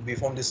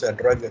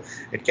drug.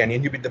 It can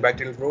inhibit the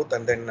bacterial growth,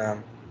 and then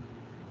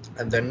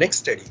next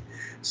study.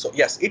 So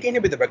yes, it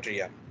inhibits the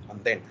bacteria,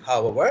 and then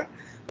however,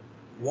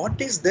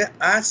 what is the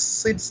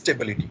acid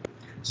stability?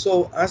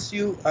 So as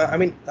you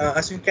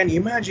can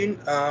imagine,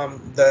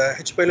 the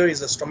H. pylori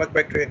is a stomach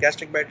bacteria,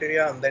 gastric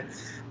bacteria, and then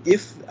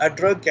if a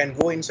drug can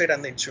go inside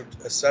and it should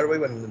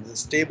survive and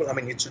stable,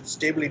 it should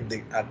stable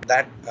at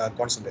that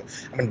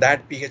concentration,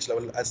 that pH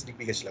level, acidic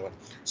pH level.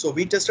 So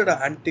we tested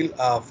until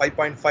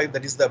 5.5,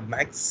 that is the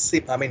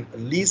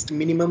least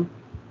minimum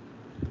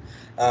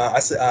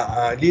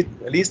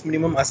least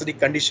minimum acidic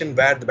condition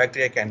where the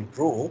bacteria can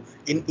grow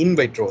in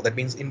vitro, that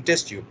means in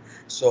test tube.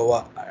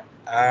 So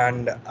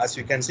And as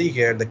you can see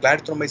here, the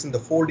clarithromycin, the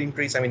fold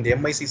increase, I mean the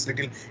MIC is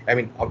little, I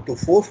mean up to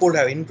 4-fold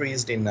have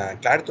increased in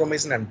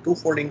clarithromycin and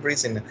 2-fold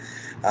increase in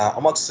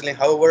amoxicillin.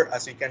 However,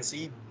 as you can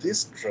see,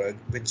 this drug,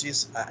 which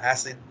is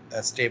acid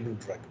stable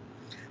drug,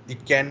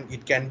 it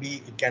can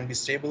be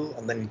stable,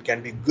 and then it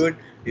can be good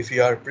if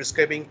you are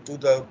prescribing to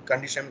the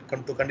condition,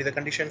 to the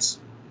conditions.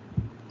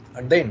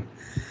 And then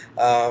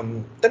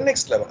the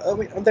next level,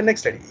 the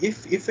next study,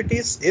 if it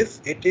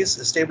is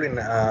stable in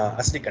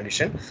acidic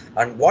condition,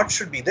 and what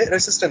should be the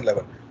resistant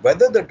level,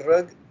 whether the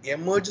drug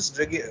emerge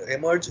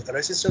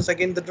resistance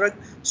against the drug.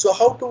 So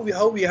how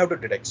we have to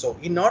detect? So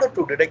in order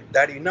to detect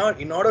that, in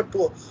order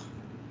to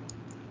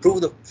prove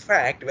the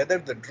fact whether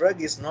the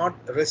drug is not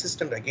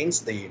resistant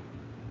against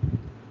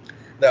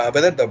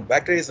whether the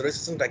bacteria is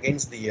resistant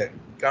against the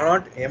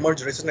cannot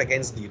emerge resistant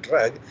against the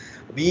drug,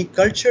 we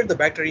culture the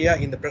bacteria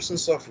in the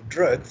presence of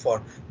drug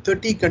for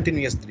 30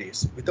 continuous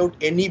days without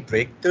any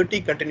break.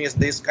 30 continuous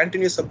days,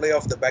 continuous supply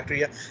of the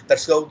bacteria.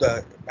 That's how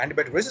the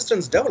antibiotic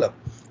resistance develop.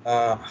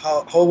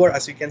 However,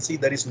 as you can see,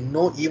 there is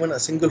no even a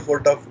single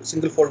fold of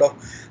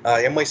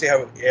MIC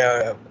have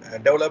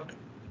developed.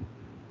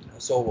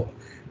 So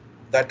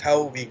that's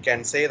how we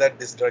can say that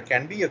this drug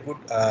can be a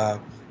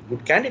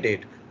good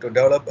candidate to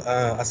develop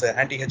as an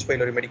anti-H.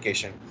 pylori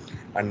medication.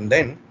 And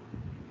then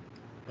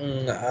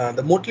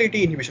the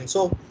motility inhibition.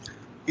 So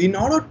in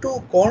order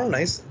to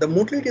colonize, the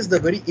motility is the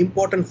very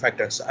important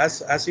factors.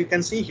 As you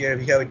can see here,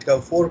 we have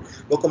 4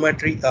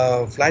 locomatory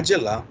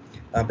flagella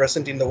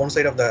present in the one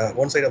side of the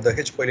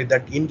H. pylori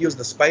that induce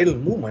the spiral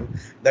movement.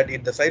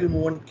 The spiral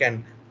movement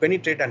can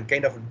penetrate and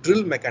kind of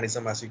drill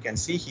mechanism. As you can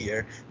see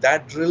here,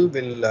 that drill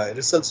will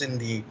results in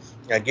the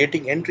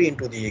getting entry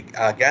into the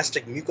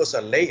gastric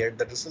mucosa layer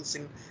that results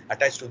in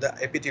attached to the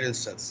epithelial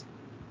cells.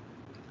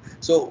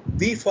 So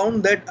we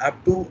found that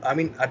up to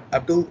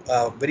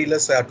very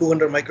less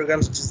 200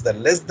 micrograms, which is the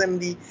less than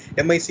the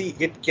MIC,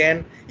 it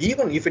can,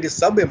 even if it is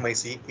sub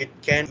MIC, it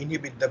can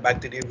inhibit the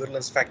bacterial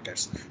virulence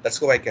factors.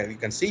 That's why we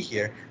can see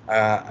here.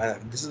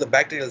 This is the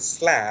bacterial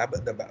slab,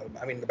 the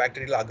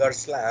bacterial agar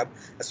slab.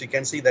 As you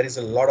can see, there is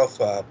a lot of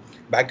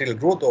bacterial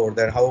growth over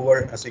there.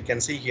 However, as you can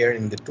see here,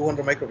 in the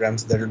 200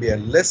 micrograms, there will be a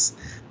less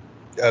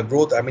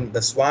growth.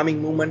 The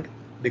swarming movement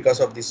because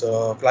of this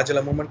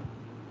flagella movement.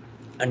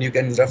 And you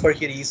can refer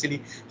here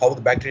easily how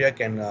the bacteria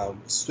can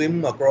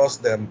swim across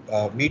the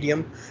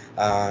medium.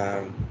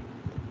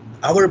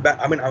 Our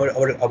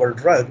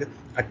drug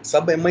at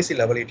sub MIC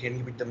level, it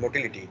inhibits the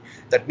motility.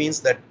 That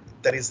means that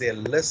there is a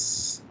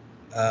less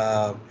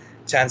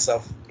chance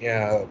of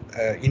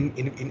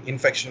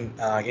infection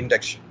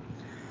induction.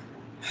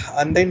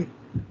 And then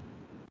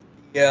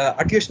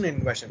adhesion and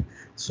invasion.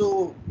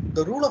 So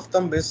the rule of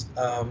thumb is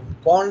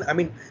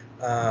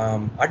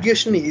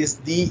adhesion is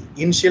the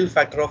initial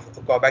factor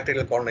of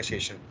bacterial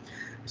colonization.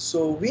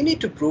 So we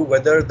need to prove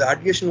whether the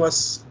adhesion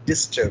was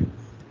disturbed.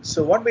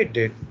 So what we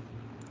did,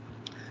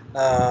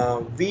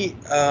 we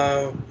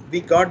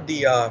got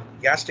the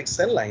gastric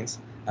cell lines,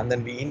 and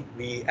then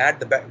we added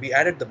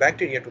the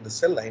bacteria to the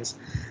cell lines,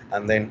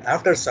 and then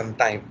after some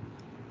time,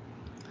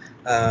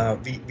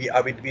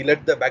 we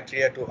let the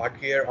bacteria to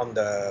adhere on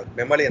the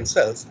mammalian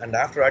cells, and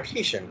after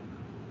adhesion,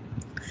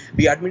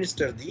 we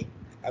administer the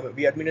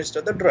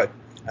drug.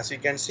 As you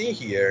can see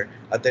here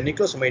at the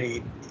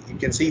niclosamide, you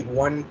can see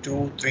 1,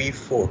 2, 3,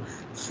 4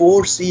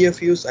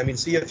 CFUs.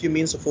 CFU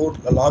means 4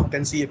 log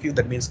 10 CFU.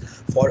 That means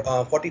for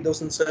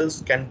 40,000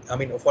 cells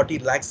 40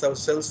 lakhs of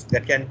cells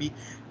that can be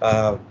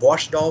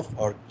washed off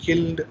or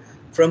killed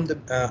from the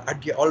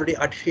already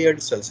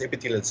adhered cells,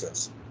 epithelial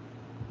cells.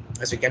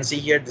 As you can see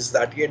here, this is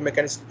the adhered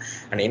mechanism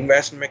and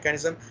invasion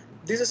mechanism.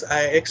 This is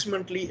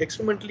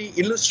experimentally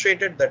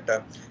illustrated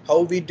that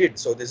how we did.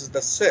 So this is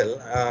the cell.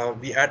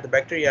 We add the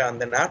bacteria, and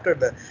then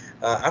after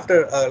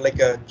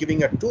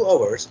giving it 2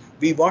 hours,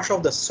 we wash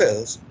off the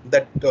cells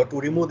that to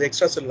remove the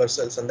extracellular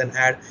cells, and then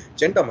add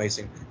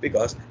gentamicin,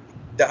 because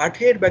the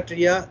adhered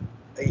bacteria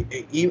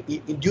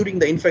during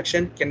the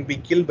infection can be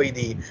killed by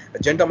the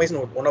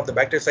gentamicin, one of the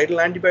bactericidal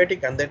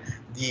antibiotic, and then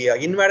the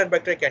invaded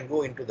bacteria can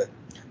go into the.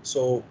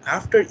 So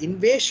after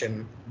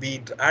invasion,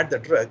 we add the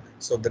drug.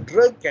 So the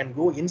drug can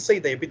go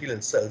inside the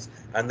epithelial cells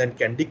and then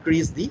can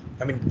decrease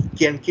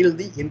can kill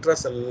the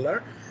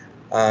intracellular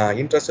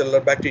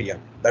bacteria.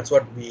 That's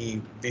what we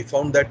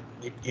found, that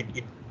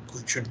it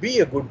should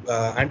be a good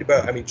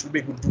antibiotic. Should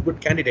be a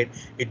good candidate.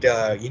 It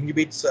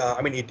inhibits.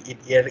 It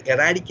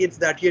eradicates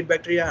the adhered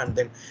bacteria, and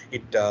then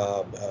it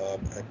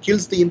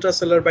kills the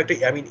intracellular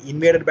bacteria.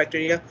 Invaded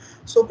bacteria.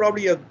 So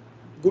probably a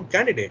good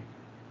candidate.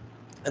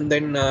 And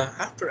then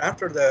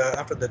after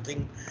the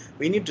thing,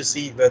 we need to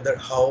see whether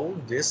how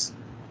this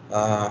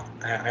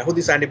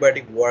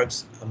antibiotic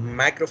works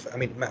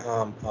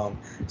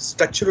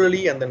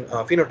structurally and then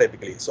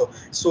phenotypically.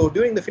 So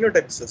during the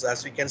phenotypes,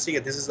 as we can see,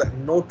 this is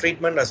no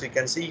treatment. As you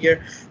can see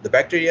here, the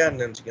bacteria, and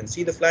then you can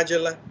see the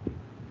flagella.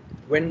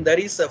 When there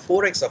is a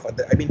 4x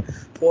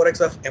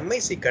of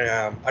MIC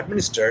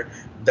administered,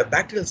 the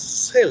bacterial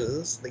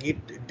cells, it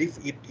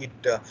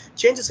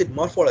changes its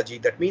morphology.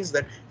 That means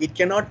that it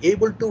cannot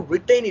able to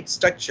retain its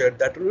structure.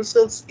 That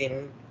results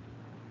in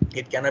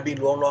it cannot be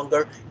no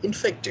longer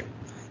infective.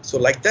 So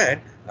like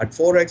that, at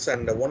 4x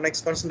and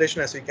 1x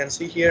concentration, as you can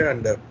see here,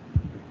 and the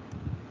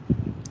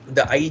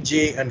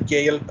IJ and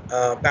KL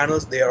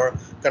panels, they are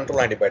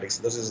control antibiotics.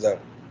 This is the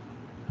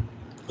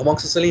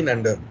amoxicillin,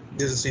 and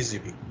this is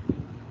CCP.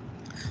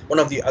 One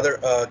of the other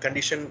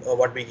condition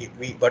what we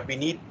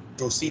need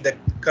to see the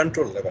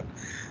control level.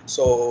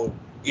 So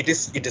it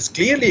is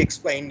clearly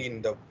explained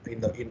in the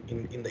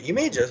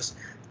images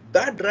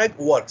that drug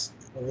works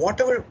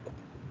whatever,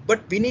 but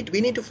we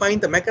need to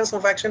find the mechanism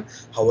of action.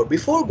 However,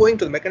 before going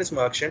to the mechanism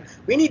of action,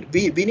 we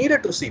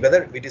needed to see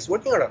whether it is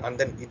working or not, and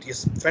then it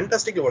is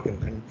fantastically working,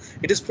 and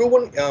it is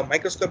proven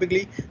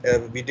microscopically.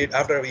 We did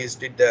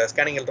the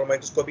scanning electron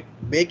microscopy,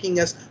 making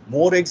us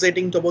more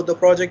exciting about the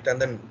project, and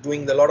then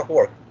doing a lot of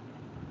work.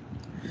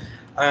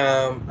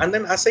 And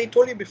then, as I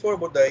told you before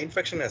about the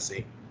infection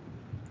assay,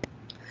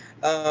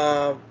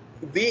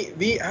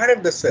 we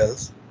added the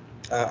cells.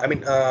 What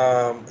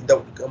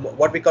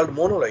we called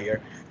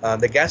monolayer.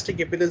 The gastric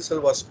epithelial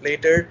cell was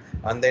plated,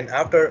 and then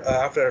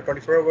after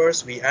 24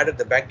 hours, we added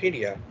the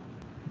bacteria,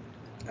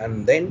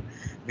 and then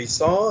we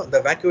saw the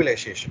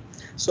vacuolation.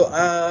 So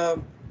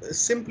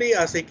simply,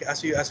 as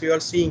we are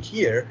seeing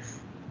here,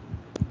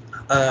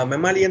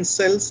 mammalian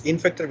cells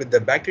infected with the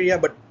bacteria,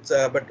 but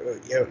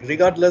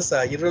regardless,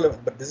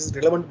 irrelevant. But this is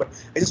relevant. But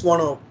I just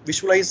want to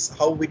visualize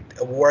how it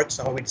works,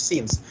 how it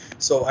seems.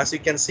 So as you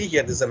can see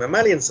here, this is a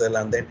mammalian cell,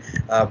 and then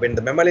when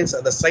the mammalian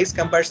cell, the size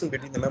comparison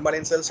between the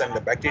mammalian cells and the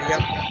bacteria.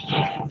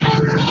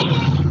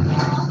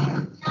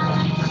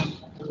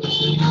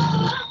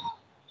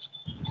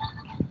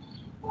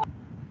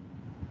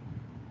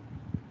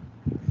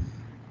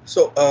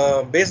 So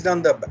based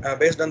on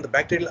the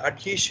bacterial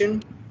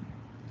adhesion.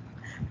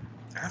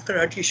 After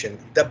adhesion,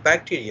 the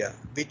bacteria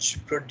which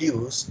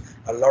produce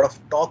a lot of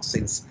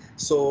toxins.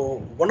 So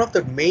one of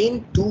the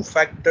main two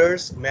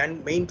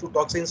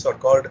toxins are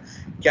called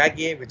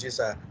CAG, which is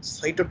a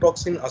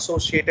cytotoxin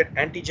associated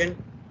antigen.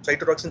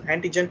 Cytotoxin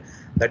antigen,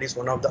 that is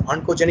one of the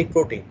oncogenic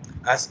protein.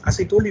 As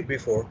I told you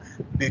before,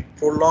 the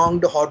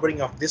prolonged harboring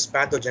of this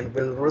pathogen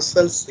will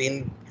result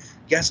in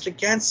gastric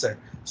cancer.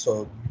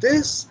 So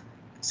this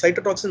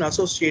cytotoxin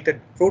associated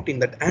protein,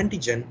 that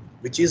antigen,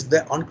 which is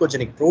the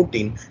oncogenic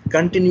protein,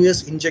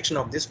 continuous injection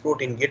of this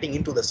protein getting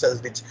into the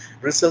cells, which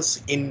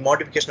results in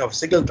modification of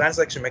signal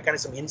transduction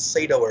mechanism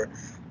inside our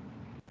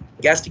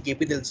gastric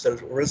epithelial cell,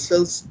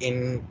 results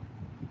in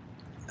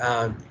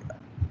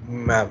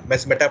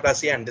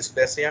metaplasia and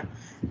dysplasia,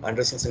 and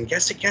results in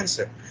gastric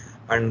cancer.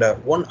 And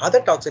one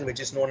other toxin,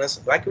 which is known as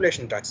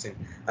vacuolation toxin.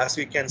 As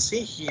we can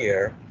see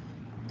here,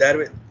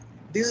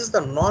 this is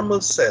the normal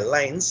cell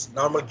lines,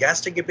 normal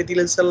gastric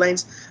epithelial cell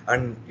lines,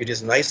 and it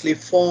is nicely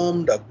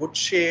formed, a good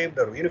shaped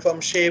or uniform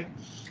shape.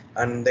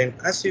 And then,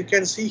 as you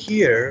can see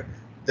here,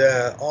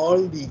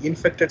 all the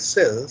infected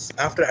cells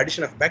after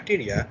addition of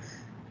bacteria,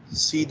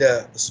 see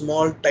the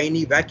small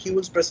tiny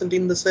vacuoles present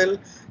in the cell.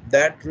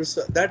 That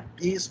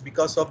is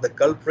because of the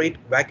culprit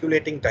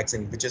vacuolating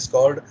toxin, which is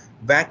called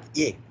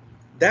VAC-A.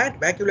 That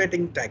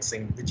vacuolating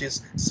toxin, which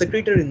is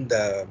secreted in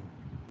the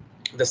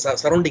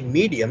surrounding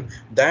medium,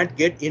 that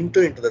get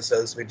into the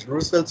cells, which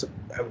results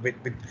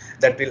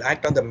that will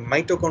act on the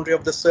mitochondria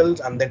of the cells,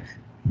 and then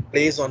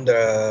plays with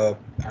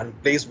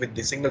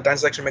the signal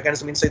transduction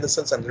mechanism inside the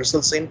cells, and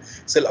results in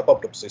cell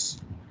apoptosis.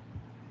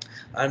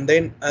 And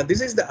then this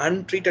is the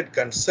untreated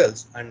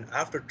cells, and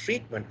after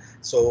treatment,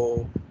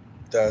 so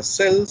the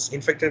cells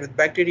infected with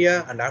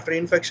bacteria, and after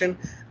infection,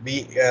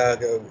 we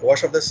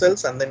wash off the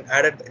cells and then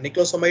added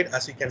niclosamide.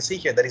 As you can see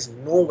here, there is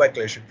no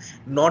vacuolation,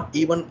 not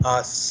even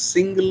a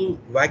single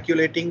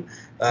vacuolating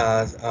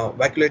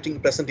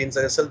present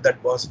inside the cell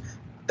that was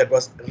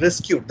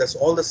rescued. That's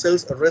all the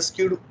cells are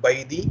rescued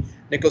by the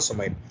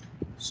niclosamide.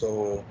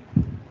 So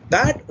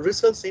that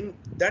results in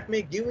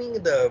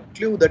giving the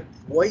clue that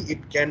why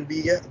it can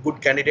be a good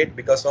candidate,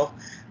 because of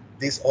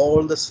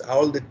all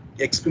the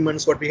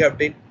experiments what we have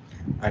done.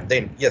 And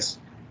then, yes,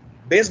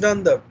 based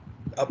on the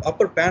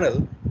upper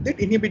panel, that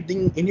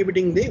inhibiting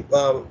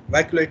the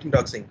vacuolating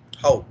toxin.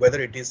 How?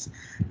 Whether it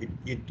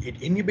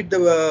inhibit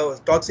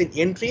the toxin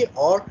entry,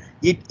 or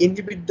it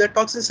inhibit the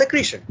toxin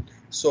secretion.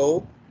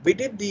 So we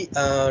did the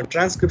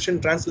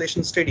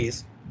translation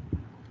studies,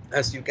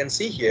 as you can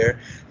see here,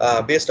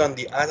 based on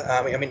the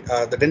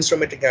the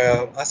densitometric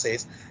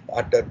assays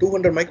at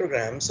 200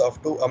 micrograms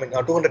of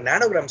 200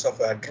 nanograms of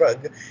a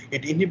drug,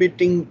 it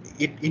inhibiting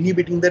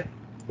the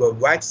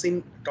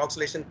vaccine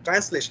toxylation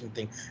translation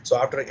thing. So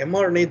after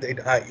mRNA,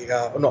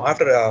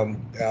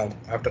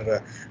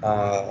 after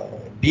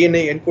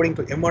DNA encoding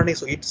to mRNA,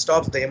 so it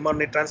stops the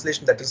mRNA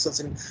translation, that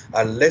results in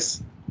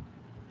less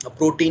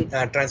protein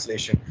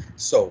translation.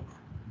 So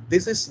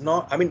this is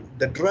not,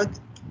 the drug.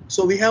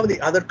 So we have the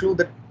other clue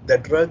that the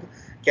drug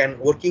can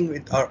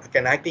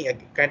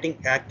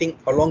acting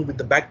along with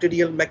the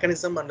bacterial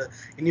mechanism and the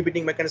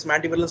inhibiting mechanism,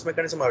 antivirulence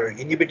mechanism, or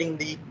inhibiting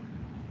the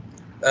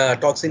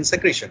toxin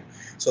secretion.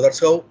 So that's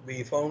how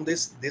we found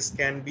this. This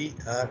can be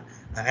an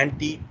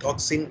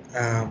anti-toxin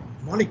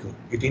molecule.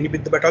 It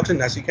inhibits the toxin,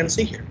 as you can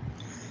see here.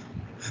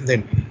 And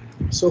then,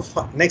 so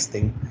next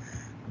thing,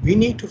 we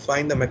need to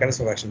find the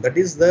mechanism of action. That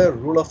is the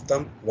rule of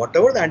thumb.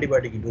 Whatever the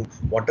antibiotic you do,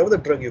 whatever the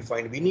drug you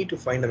find, we need to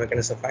find the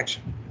mechanism of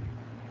action.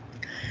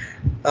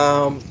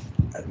 Um,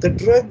 the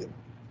drug,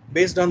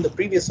 based on the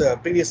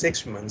previous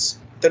experiments,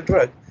 the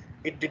drug,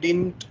 it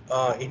didn't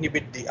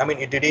inhibit the, I mean,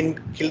 it didn't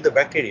kill the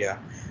bacteria.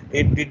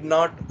 It did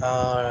not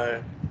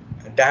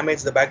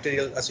damage the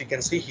bacterial, as you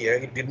can see here.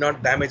 It did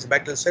not damage the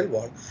bacterial cell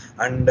wall,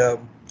 and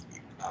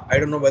I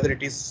don't know whether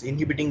it is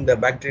inhibiting the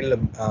bacterial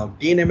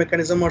DNA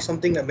mechanism or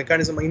something, a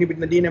mechanism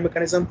inhibiting the DNA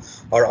mechanism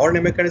or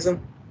RNA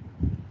mechanism.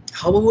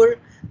 However,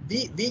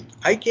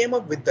 I came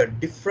up with a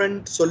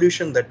different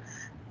solution, that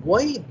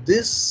why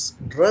this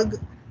drug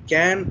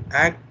can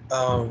act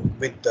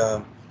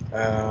to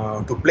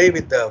play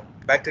with the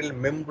bacterial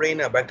membrane,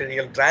 a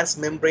bacterial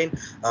transmembrane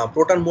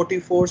proton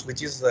motive force,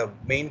 which is the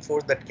main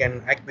force that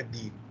can act with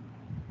the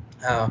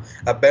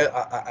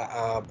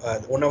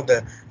one of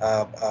the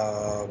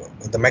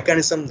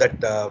mechanism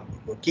that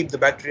keep the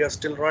bacteria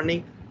still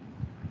running.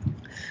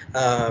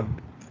 Uh,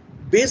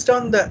 based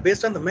on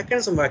the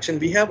mechanism of action,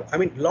 we have, I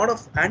mean, a lot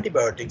of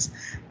antibiotics.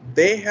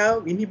 They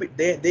have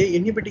they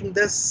inhibiting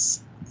the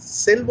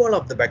cell wall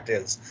of the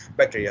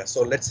bacteria.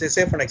 So let's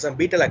say for an example,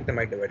 beta-lactam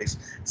antibiotics.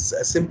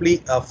 Simply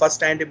first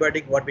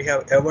antibiotic what we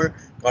have ever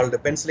called the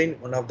penicillin,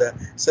 one of the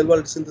cell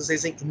wall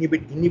synthesizing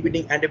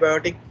inhibiting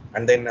antibiotic,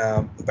 and then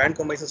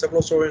vancomycin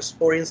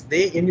cephalosporins,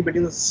 they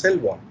inhibiting the cell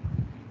wall.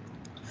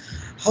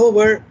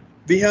 However,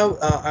 we have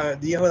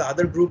the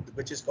other group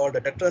which is called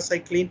the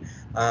tetracycline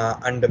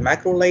and the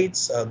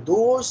macrolides.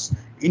 Those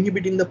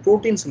inhibiting the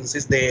protein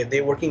synthesis,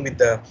 they working with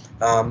the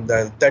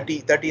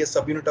 30th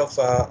subunit of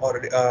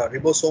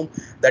ribosome,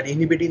 that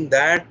inhibiting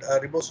that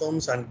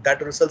ribosomes, and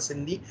that results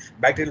in the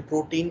bacterial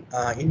protein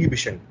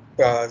inhibition,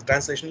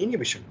 translation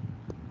inhibition.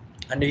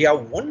 And we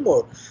have one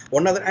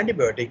other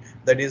antibiotic,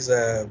 that is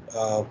the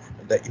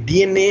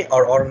DNA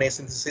or RNA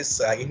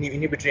synthesis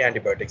inhibitory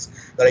antibiotics,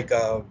 like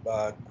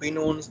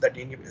quinones that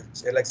inhibit,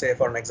 like say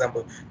for an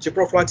example,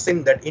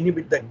 ciprofloxacin, that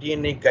inhibit the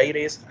DNA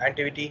gyrase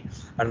activity.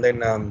 And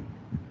then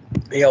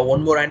we have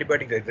one more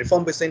antibiotic, like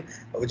repurposing,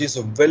 which is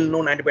a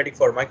well-known antibiotic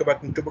for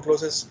Mycobacterium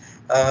tuberculosis,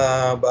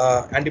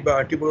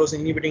 tuberculosis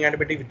inhibiting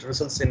antibiotic, which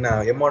results in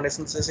mRNA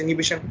synthesis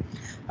inhibition.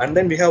 And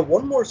then we have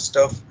one more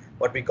stuff,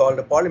 what we call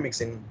the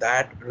polymyxin,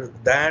 that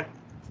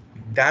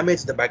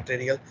damage the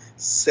bacterial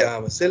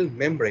cell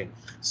membrane.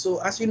 So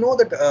as you know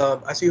that,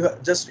 as you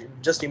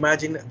just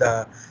imagine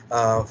the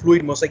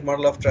fluid mosaic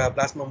model of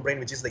plasma membrane,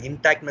 which is the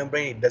intact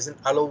membrane, it doesn't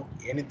allow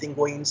anything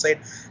going inside.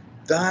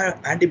 The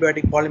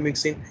antibiotic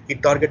polymyxin,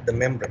 it targets the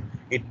membrane,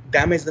 it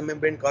damages the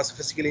membrane, causes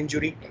physical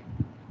injury,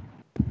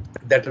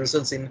 that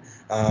results in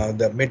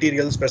the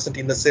materials present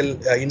in the cell,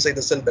 inside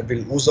the cell, that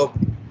will ooze out,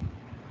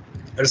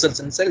 results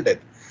in cell death.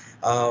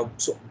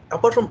 So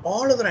apart from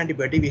all other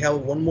antibiotic, we have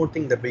one more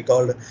thing that we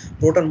call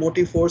proton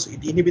motive force.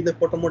 It inhibits the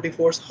proton motive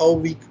force. How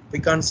we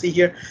can't see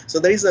here. So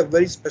there is a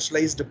very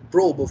specialized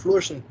probe, a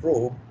fluorescent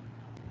probe,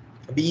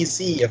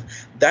 BCF.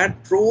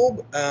 That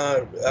probe,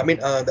 the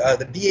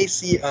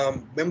DAC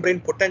membrane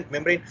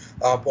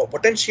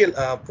potential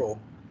probe,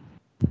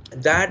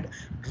 that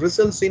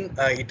results in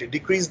it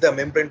decrease the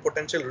membrane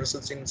potential,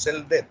 results in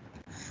cell death.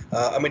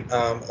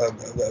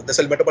 The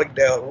cell metabolic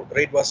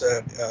rate was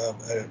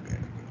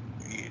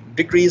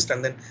decreased,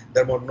 and then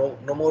there were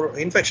no more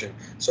infection.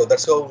 So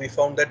that's how we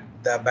found that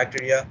the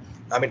bacteria,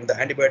 the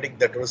antibiotic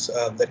that was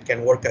that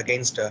can work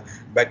against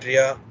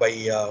bacteria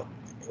by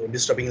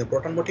disturbing the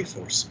proton motive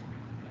force.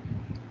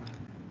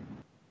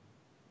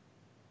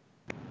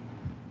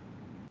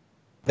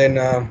 Then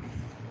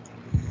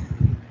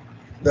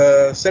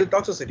the cell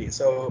toxicity.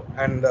 So,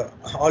 and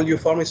all you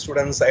pharmacy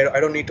students, I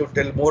don't need to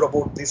tell more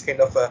about this kind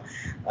of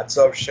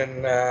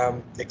absorption,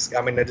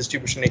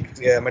 distribution,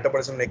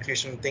 metabolism,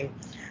 excretion thing.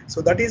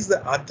 So that is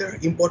the other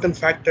important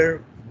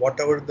factor.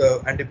 Whatever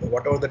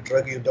the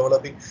drug you're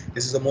developing,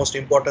 this is the most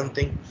important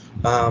thing.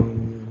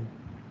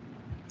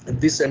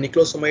 This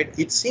niclosamide,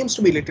 it seems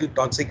to be little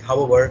toxic.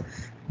 However,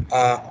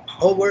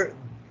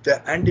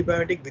 the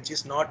antibiotic which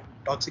is not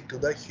toxic to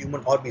the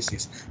human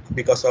RBCs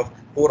because of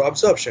poor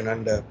absorption,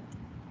 and the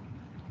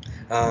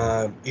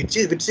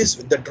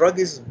drug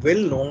is well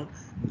known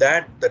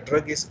that the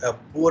drug is a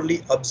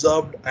poorly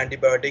absorbed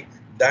antibiotic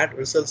that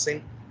results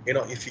in,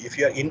 if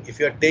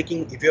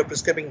you are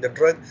prescribing the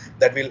drug,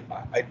 that will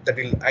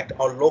act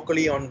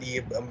locally on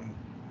the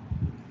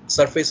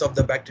surface of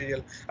the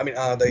bacterial,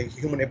 the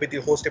human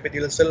host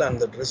epithelial cell, and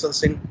that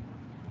results in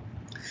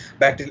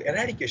bacterial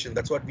eradication.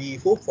 That's what we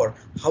hope for.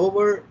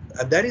 However,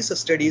 there is a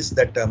studies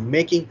that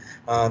making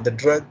the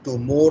drug to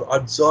more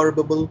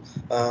absorbable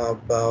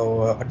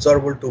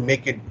to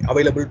make it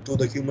available to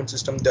the human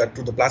system,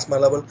 to the plasma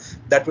level,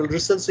 that will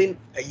result in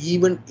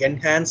even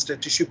enhanced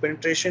tissue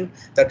penetration,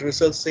 that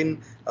results in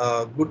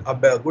good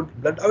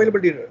blood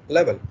availability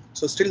level.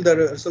 So still the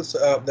results,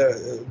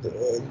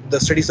 the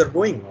studies are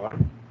going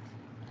on.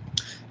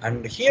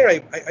 And here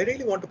I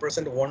really want to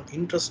present one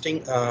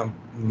interesting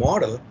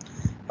model,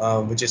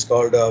 which is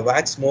called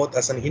wax moth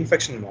as an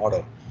infection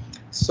model.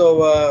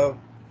 So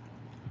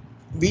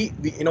we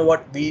you know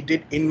what we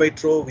did in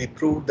vitro, we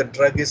proved the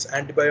drug is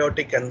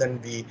antibiotic, and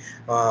then we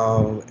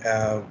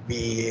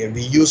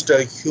used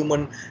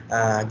human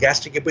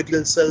gastric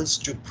epithelial cells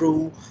to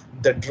prove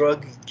the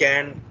drug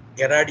can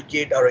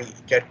eradicate or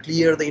can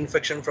clear the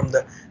infection from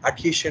the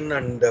adhesion,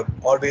 and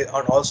always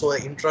on also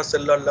an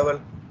intracellular level.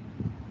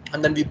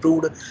 And then we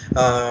proved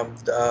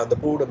the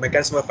proved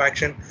mechanism of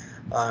action.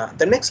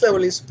 The next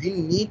level is we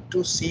need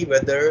to see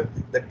whether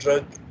the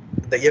drug,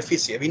 the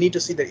efficacy, we need to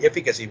see the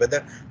efficacy,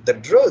 whether the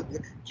drug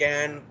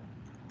can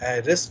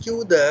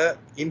rescue the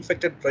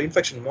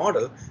infection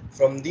model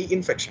from the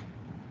infection.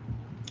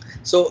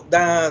 So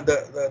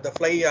the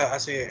fly,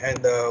 as you,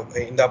 and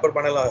in the upper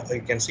panel,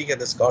 you can see here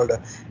this called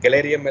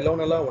Galeria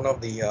melonella, one of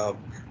the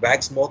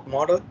wax moth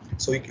model.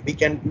 So we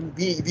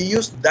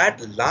use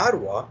that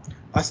larva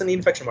as an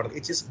infection model.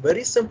 It is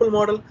very simple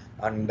model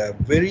and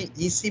very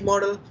easy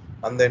model,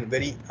 and then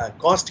very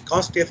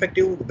cost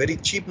effective, very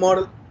cheap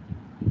model.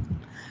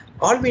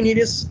 All we need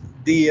is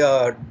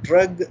the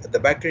drug, the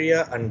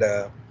bacteria, and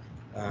the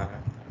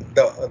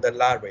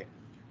larvae.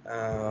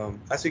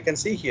 As you can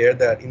see here,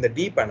 that in the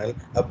D panel,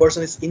 a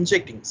person is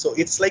injecting, so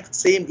it's like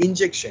same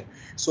injection.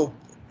 So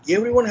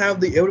everyone have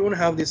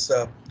this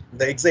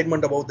the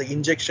excitement about the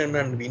injection,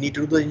 and we need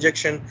to do the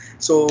injection.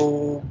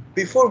 So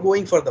before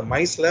going for the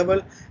mice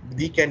level,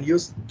 we can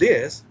use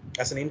this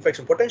as an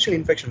potential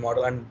infection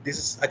model, and this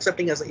is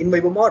accepting as an in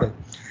vivo model.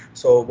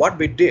 So what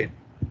we did,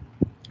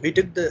 we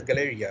took the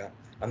Galeria,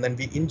 and then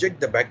we inject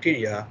the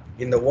bacteria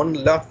in the one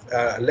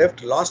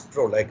left last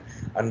row, like,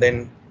 and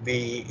then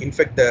we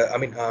infect the,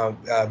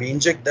 we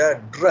inject the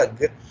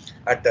drug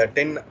at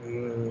 25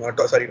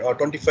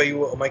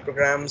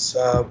 micrograms,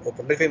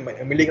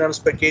 25 milligrams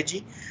per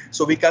kg.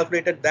 So we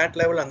calculated that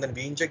level, and then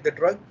we inject the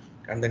drug.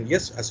 And then,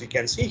 yes, as you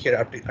can see here,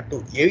 up to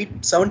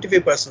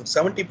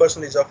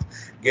 70% of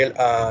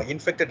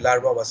infected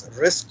larva was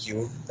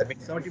rescued. That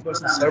means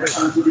 70%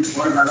 survival.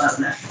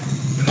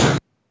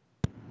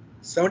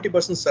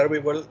 70%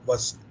 survival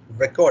was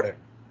recorded.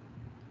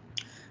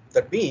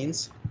 That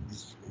means,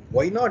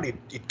 why not?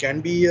 It can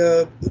be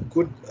a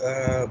good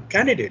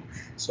candidate.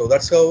 So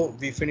that's how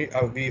we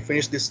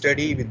finished this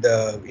study with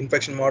the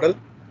infection model.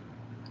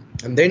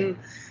 And then,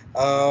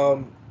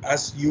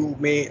 as you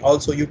may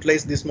also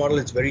utilize this model,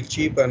 it's very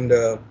cheap, and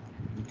you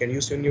can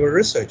use it in your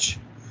research.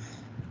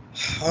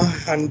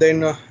 And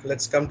then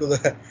let's come to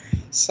the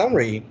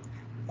summary.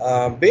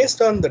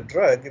 Based on the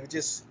drug, which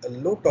is a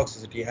low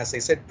toxicity, as I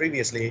said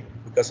previously,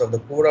 because of the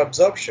poor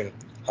absorption,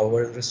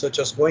 however,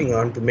 researchers going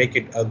on to make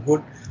it a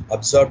good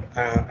absorbed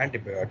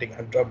antibiotic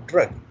and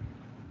drug.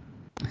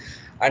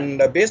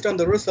 And based on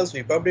the results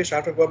we published,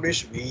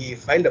 we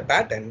filed a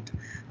patent,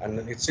 and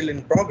it's still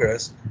in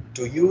progress,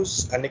 to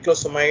use a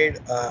niclosamide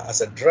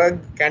as a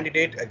drug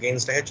candidate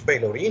against H.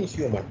 pylori in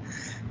human.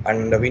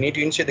 And we need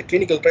to initiate the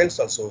clinical trials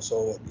also.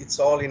 So it's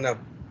all in a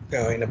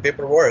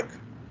paperwork.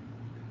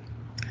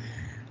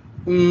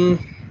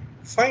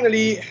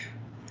 Finally,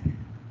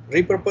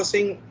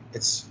 repurposing,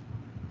 it's,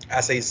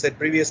 as I said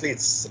previously,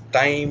 it's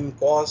time,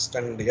 cost,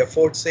 and the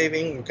effort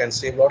saving. You can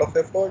save a lot of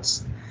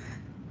efforts,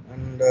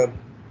 and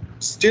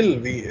still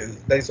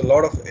there is a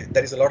lot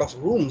of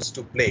rooms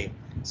to play.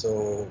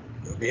 So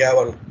we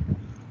have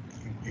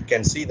you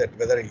can see that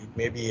whether it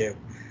may be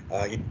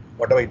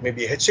whatever it may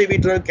be,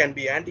 HIV drug, can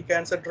be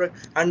anti-cancer drug,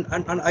 and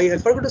I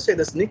forgot to say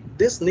this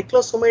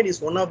niclosamide is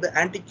one of the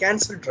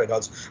anti-cancer drug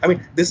also. I mean,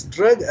 this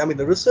drug,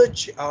 the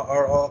research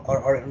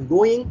are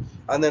ongoing,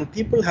 and then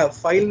people have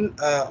filed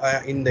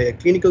in the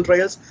clinical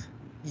trials.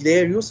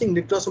 They are using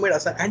niclosamide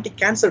as an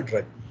anti-cancer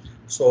drug.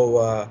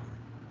 So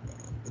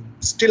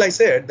still, I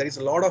said there is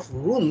a lot of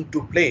room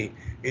to play.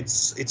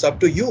 It's up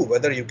to you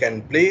whether you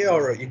can play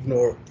or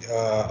ignore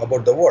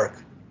about the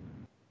work.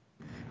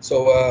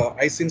 So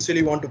I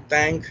sincerely want to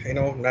thank,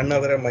 none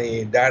other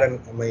my dad and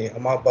my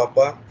amma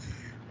papa.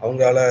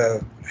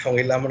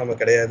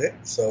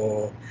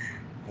 So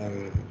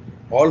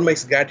all my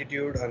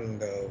gratitude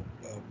and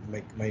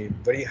my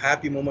very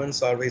happy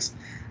moments always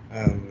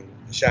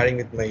sharing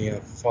with my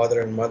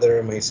father and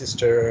mother, my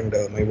sister, and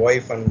my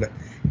wife and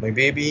my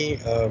baby.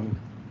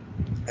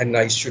 And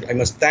I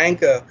must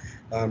thank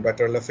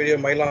Dr.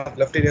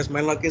 Lefterius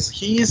Mylonakis.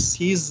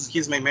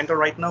 He's my mentor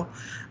right now,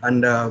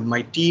 and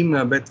my team,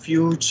 Beth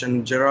Fuge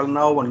and Gerald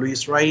Now and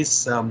Luis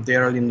Rice, they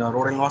are in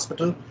Rhode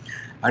Hospital.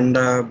 And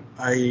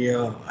I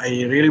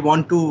really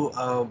want to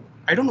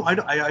I don't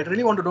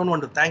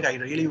want to thank. I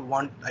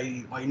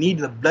need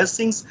the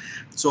blessings.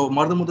 So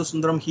Mardamuthu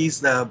Sundaram,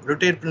 he's the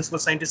retired principal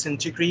scientist in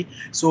Chikri.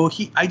 So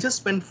I just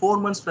spent 4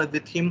 months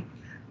with him.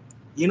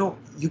 You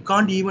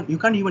can't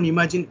even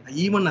imagine,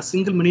 even a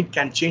single minute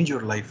can change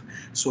your life.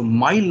 So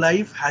my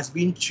life has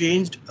been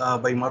changed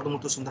by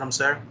Mardamuthu Sundaram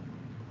sir.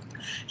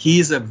 He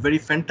is a very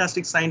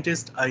fantastic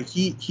scientist.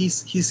 He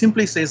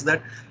simply says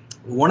that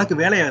உனக்கு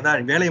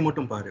வேலையை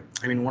மட்டும் பாரு.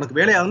 உனக்கு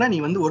வேலையாகுனா நீ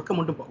ஒர்க்கை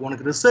மட்டும்,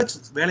 உனக்கு research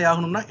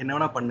வேலையாகணும்னா என்ன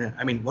வேணா பண்ணு.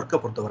 ஒர்க்கை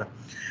பொறுத்தவரை.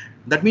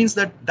 That means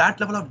that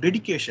level of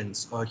dedications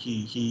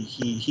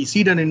he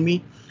seeded in me.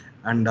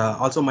 And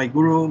also my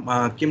guru,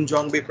 Kim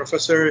Jong-bae,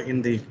 professor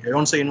in the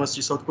Yonsei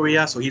University, South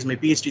Korea. So he's my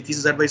PhD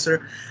thesis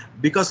advisor.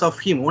 Because of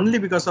him, only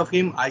because of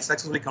him, I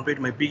successfully completed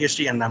my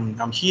PhD, and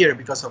I'm here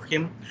because of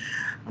him.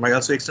 And I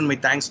also extend my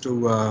thanks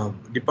to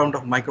Department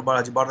of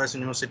Microbiology, Providence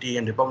University,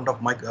 and Department of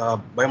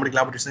Biomedical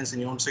Laboratory Science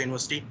in Yonsei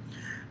University,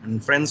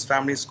 and friends,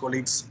 families,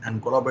 colleagues,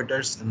 and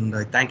collaborators. And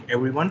I thank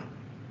everyone.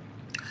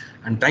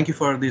 And thank you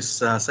for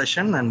this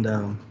session. And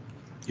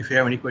if you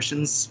have any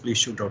questions, please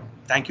shoot out.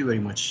 Thank you very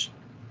much.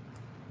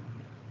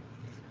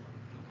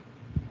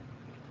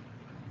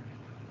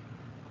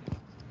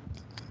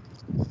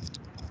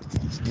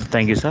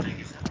 Thank you, sir.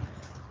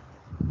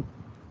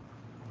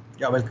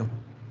 Yeah, welcome.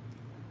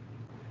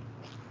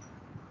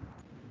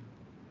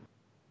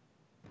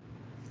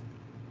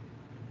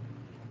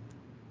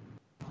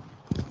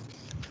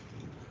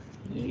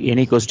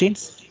 Any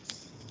questions?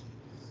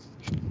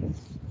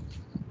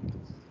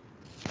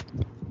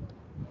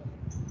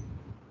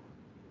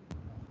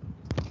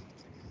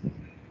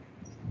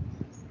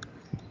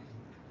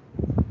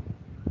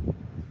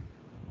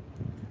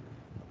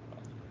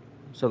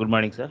 So good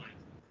morning, sir.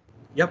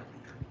 Yep.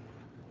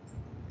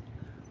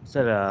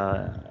 Sir,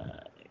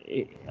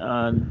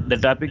 the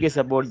topic is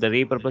about the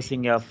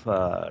repurposing of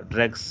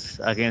drugs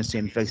against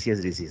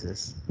infectious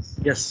diseases.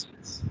 Yes.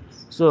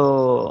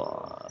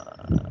 So,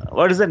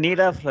 what is the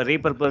need of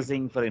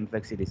repurposing for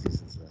infectious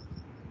diseases, sir?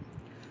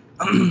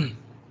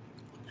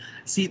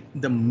 See,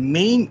 the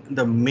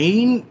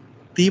main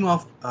theme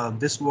of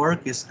this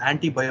work is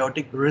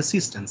antibiotic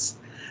resistance.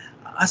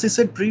 As I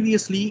said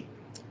previously,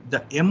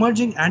 the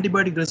emerging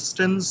antibiotic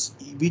resistance,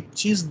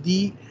 which is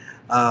the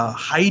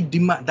high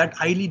demand that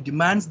highly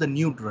demands the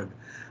new drug.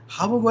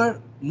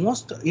 However,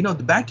 most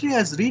the bacteria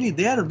is really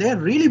they're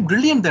really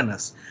brilliant than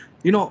us.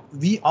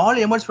 We all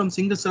emerge from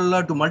single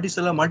cellular to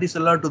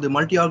multicellular to the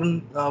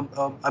multi-organ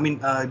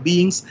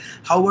beings.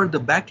 However, the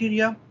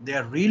bacteria, they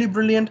are really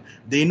brilliant.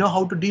 They know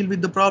how to deal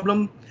with the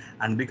problem,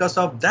 and because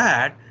of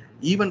that,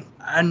 I will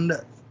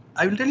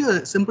tell you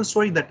a simple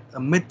story that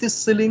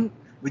methicillin,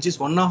 which is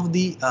one of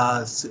the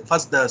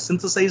first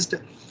synthesized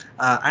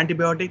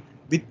antibiotic,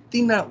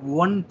 within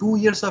 1-2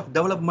 years of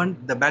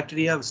development, the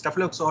bacteria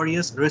Staphylococcus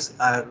aureus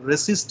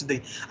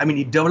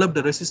it developed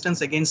the resistance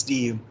against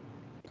the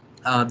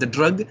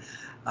drug.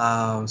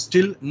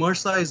 Still,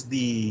 MRSA is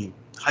the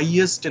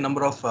highest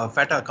number of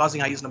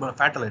causing highest number of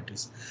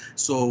fatalities.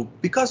 So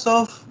because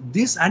of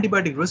this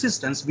antibiotic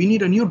resistance, we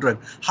need a new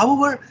drug.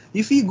 However,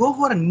 if we go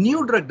for a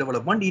new drug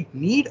development, it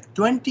need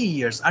 20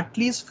 years, at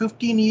least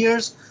 15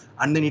 years,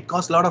 and then it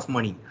costs a lot of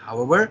money.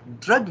 However,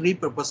 drug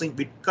repurposing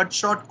will cut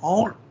short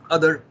all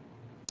other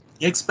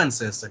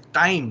expenses,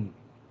 time,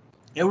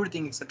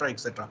 everything,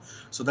 etc.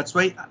 So that's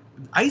why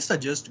I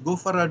suggest go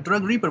for a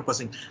drug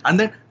repurposing, and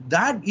then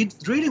that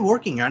it's really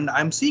working. And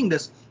I'm seeing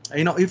this.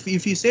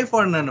 If you say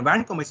for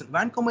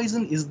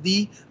vancomycin is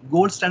the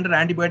gold standard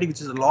antibiotic, which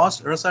is a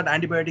last resort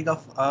antibiotic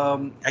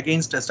of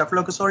against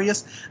Staphylococcus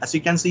aureus. As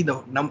you can see, the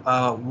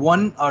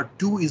 1 or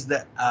 2 is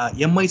the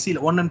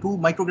MIC. 1 and 2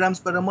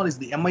 micrograms per ml is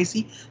the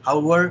MIC.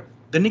 However,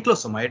 the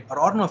niclosamide or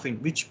ornithine,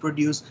 which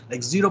produce like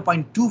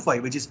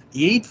 0.25, which is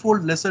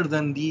 8-fold lesser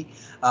than the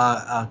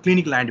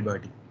clinical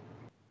antibiotic.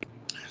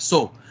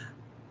 So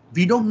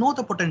we don't know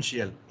the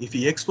potential. If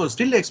we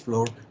still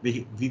explore,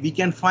 we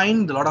can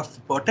find a lot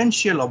of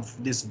potential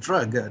of this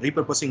drug,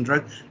 repurposing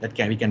drug, that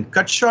we can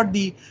cut short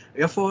the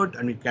effort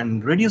and we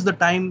can reduce the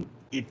time.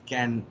 It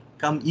can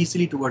come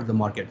easily toward the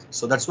market.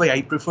 So that's why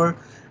I prefer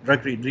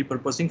drug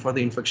repurposing for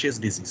the infectious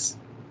disease.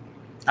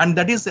 And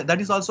that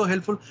is also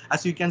helpful.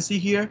 As you can see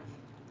here,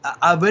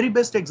 a very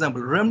best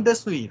example,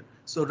 remdesivir.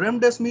 So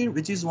remdesivir,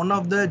 which is one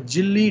of the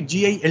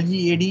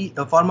GILEAD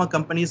pharma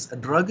company's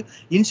drug,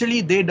 initially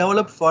they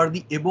developed for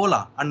the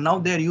Ebola, and now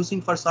they are using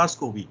for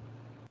SARS-CoV.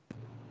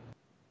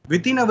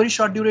 Within a very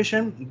short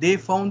duration, they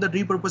found that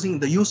repurposing,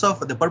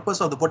 the purpose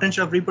of the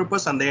potential of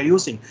repurpose, and they are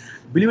using.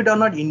 Believe it or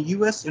not, in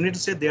US, United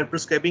States, they are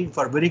prescribing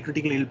for very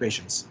critically ill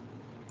patients.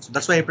 So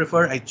that's why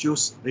I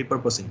choose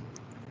repurposing.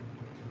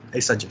 I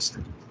suggest.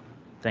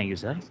 Thank you,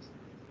 sir.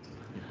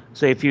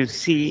 So if you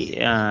see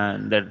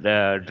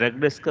the drug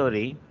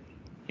discovery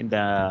in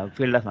the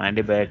field of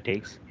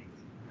antibiotics,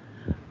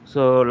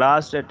 so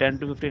last 10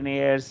 to 15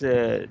 years,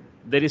 there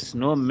is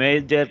no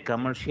major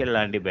commercial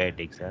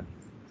antibiotics, sir.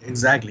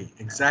 Exactly.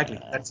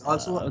 That's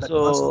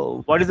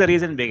also. What is the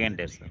reason behind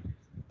this,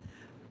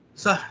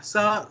 sir?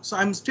 So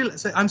I'm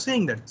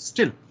saying that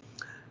still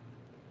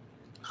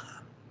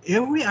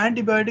every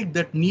antibiotic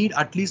that need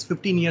at least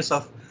 15 years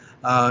of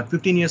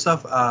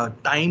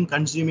time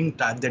consuming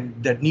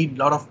that need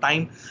a lot of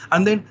time,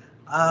 and then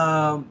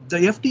the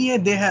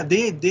FDA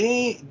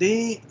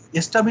they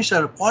establish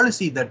a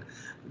policy that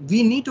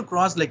we need to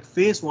cross like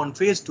phase 1,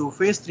 phase 2,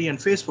 phase 3,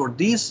 and phase 4.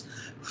 These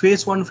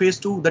phase 1, phase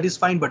 2, that is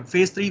fine, but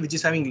phase 3, which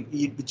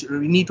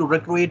we need to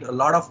recruit a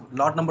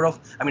lot number of,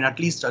 at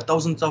least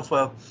thousands of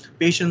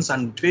patients,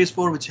 and phase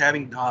 4, which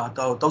having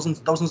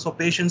thousands of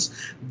patients,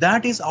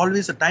 that is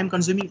always a time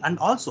consuming. And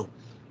also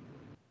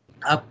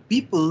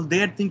people,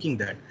 they are thinking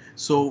that,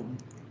 so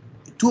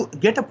to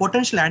get a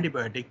potential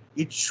antibiotic,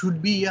 it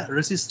should be a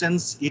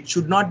resistance. It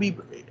should not be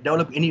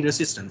develop any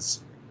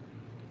resistance.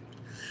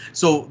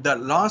 So the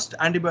last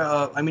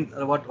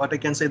antibiotic, what I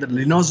can say, that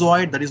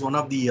linezolid, that is one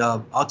of the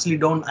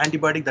oxylidone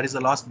antibiotic. That is the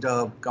last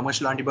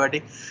commercial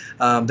antibiotic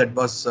that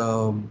was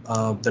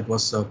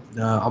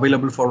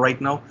available for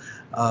right now.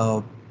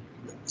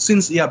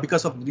 Since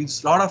because of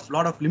these lot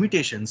of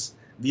limitations,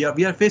 we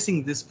are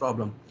facing this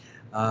problem,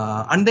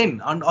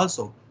 and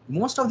also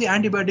most of the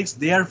antibiotics,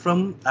 they are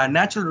from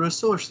natural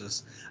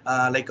resources,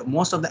 like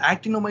most of the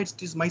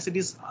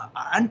actinomycetes.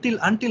 Until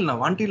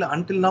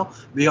now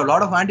we have a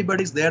lot of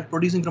antibiotics they are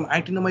producing from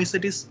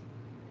actinomycetes.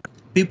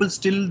 People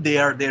still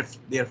they're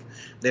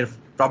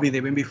probably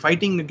they may be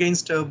fighting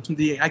against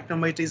the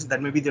actinomycetes.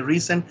 That may be the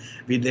reason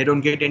they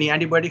don't get any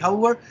antibiotic.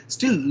 However,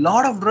 still a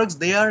lot of drugs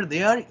they are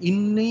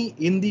in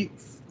the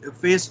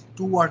phase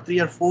 2 or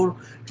 3 or 4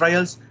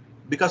 trials.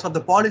 Because of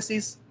the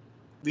policies,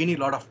 we need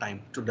a lot of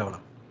time to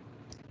develop.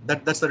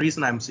 That's the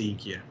reason I'm seeing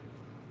here.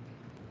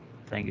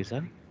 Thank you,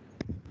 sir.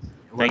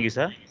 Thank you,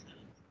 sir.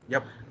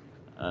 Yep.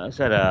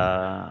 Sir,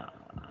 I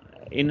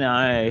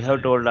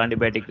have told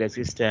antibiotic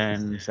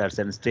resistance or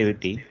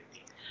sensitivity.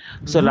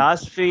 So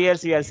last few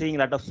years we are seeing a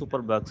lot of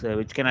superbugs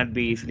which cannot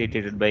be easily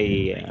treated by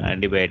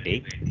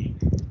antibiotic.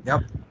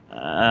 Yep.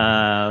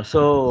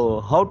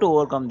 So how to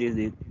overcome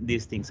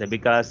these things?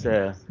 Because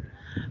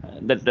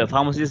that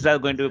pharmacists are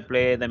going to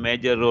play the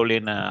major role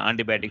in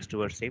antibiotic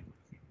stewardship.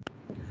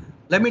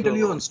 Let me tell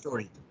you one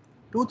story.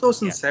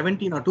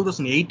 2017 or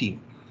 2018,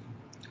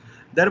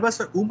 there was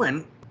a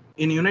woman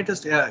in United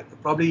States,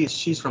 probably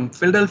she's from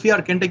Philadelphia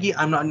or Kentucky.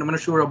 I'm not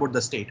sure about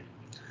the state.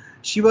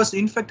 She was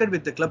infected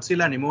with the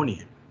Klebsiella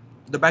pneumoniae.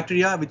 The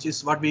bacteria, which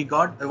is what she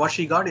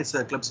got is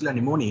a Klebsiella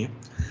pneumoniae,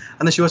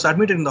 and then she was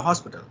admitted in the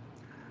hospital.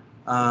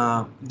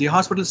 The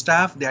hospital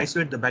staff, they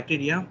isolate the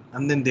bacteria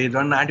and then they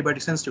run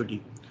antibiotic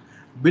sensitivity.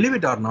 Believe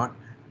it or not,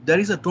 there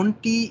is a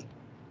 26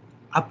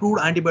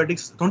 approved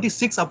antibiotics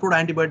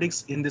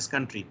in this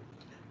country.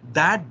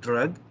 That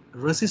drug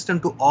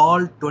resistant to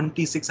all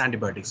 26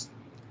 antibiotics.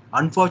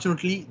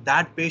 Unfortunately,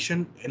 that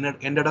patient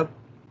ended up,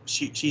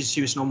 she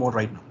is no more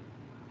right now.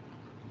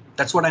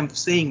 That's what I'm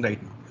saying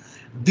right now.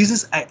 This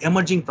is an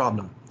emerging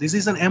problem. This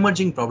is an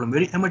emerging problem,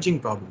 very emerging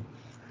problem.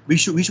 We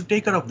should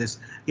take care of this.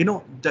 You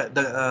know,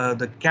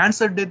 the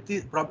cancer death,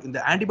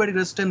 the antibiotic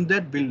resistant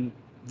death will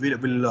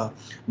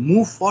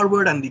move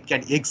forward, and it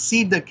can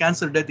exceed the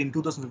cancer death in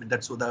 2050.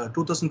 That's what the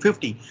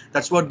 2050.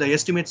 That's what the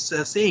estimates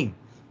are saying.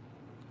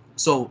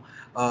 So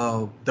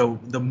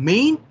the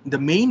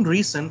main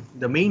reason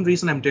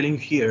I'm telling you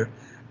here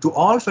to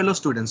all fellow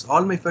students,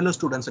 all my fellow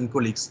students and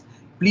colleagues,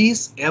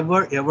 please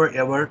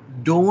ever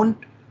don't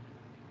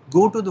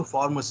go to the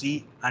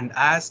pharmacy and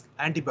ask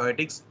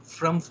antibiotics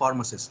from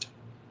pharmacist,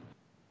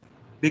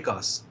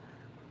 because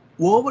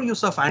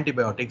overuse of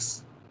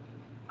antibiotics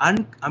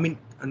and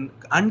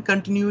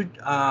uncontinued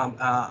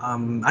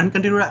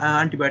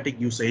antibiotic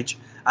usage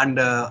and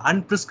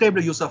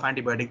unprescribed use of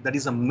antibiotic, that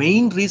is the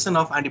main reason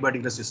of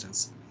antibiotic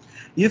resistance.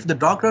 If the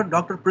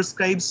doctor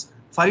prescribes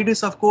 5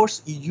 days of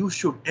course,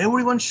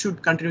 everyone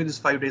should continue this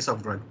 5 days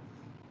of drug.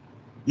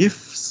 If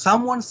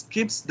someone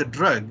skips the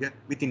drug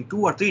within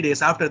 2 or 3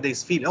 days after they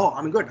feel, oh,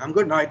 I'm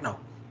good right now,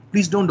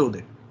 please don't do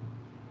that.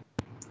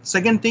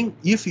 Second thing,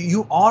 if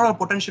you are a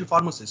potential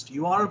pharmacist,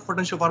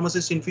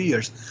 in few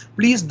years,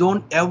 please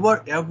don't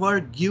ever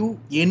give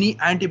any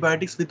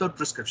antibiotics without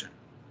prescription.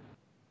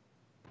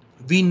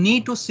 We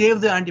need to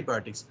save the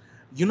antibiotics.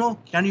 You know,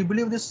 can you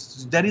believe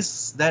this? There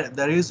is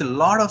a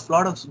lot of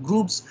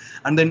groups,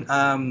 and then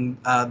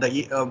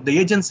the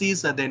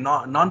agencies, the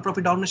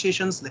non-profit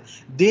organizations,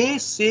 they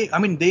say,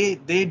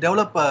 they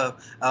develop a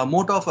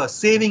motto of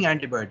saving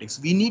antibiotics.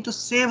 We need to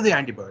save the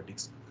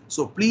antibiotics.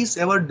 So please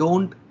ever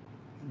don't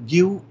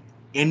give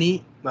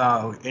any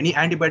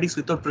antibiotics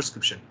without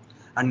prescription,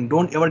 and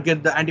don't ever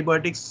get the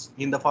antibiotics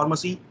in the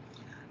pharmacy.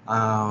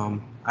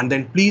 And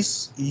then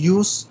please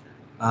use.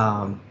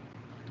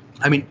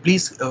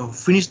 Please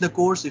finish the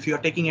course if you are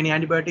taking any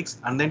antibiotics,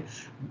 and then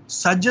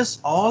suggest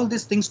all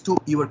these things to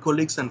your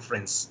colleagues and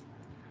friends.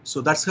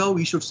 So that's how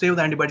we should save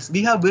the antibiotics.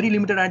 We have very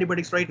limited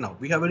antibiotics right now.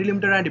 We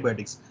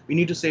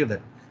need to save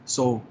that.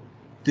 So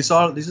this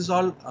is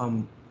all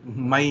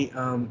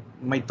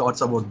my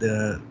thoughts about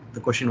the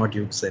question what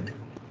you said.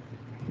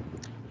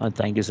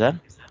 Thank you, sir.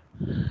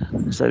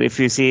 So if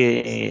you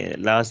see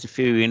last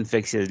few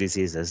infectious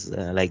diseases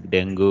like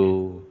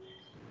dengue,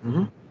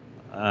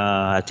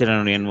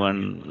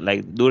 H1N1,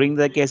 like during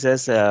the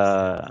cases,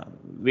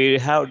 we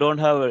don't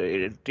have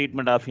a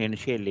treatment option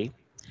initially,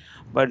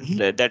 but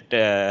that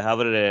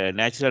our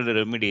natural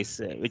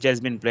remedies, which has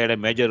been played a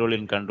major role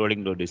in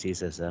controlling those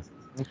diseases.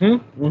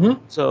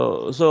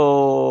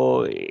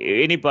 So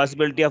any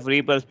possibility of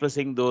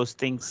repurposing those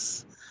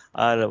things,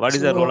 or what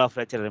is the role of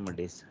natural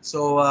remedies?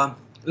 So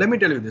let me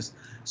tell you this.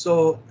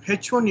 So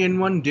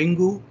H1N1,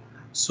 dengue.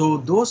 So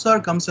those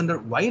comes under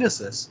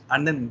viruses,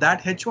 and then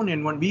that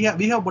H1N1, we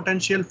have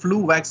potential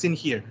flu vaccine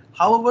here.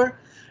 However,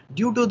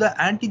 due to the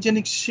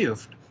antigenic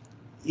shift,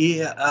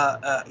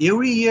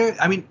 every year,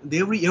 I mean, the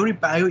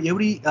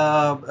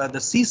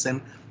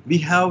season, we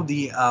have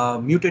the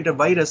mutated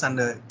virus, and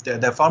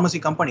the pharmacy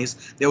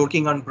companies, they're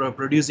working on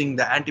producing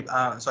the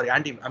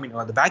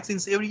the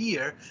vaccines every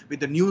year with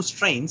the new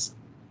strains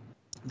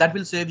that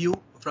will save you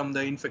from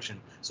the infection.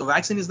 So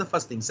vaccine is the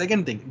first thing.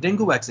 Second thing,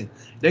 dengue vaccine.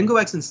 Dengue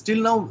vaccine,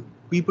 still now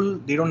people,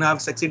 they don't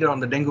have succeeded on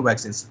the dengue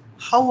vaccines.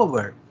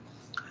 However,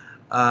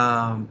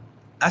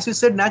 as you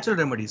said, natural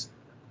remedies.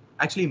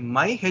 Actually,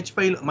 my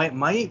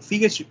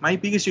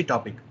PhD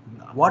topic,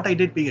 what I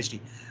did PhD,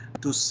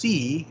 to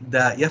see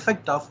the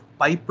effect of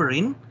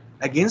piperine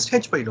against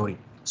H. pylori.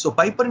 So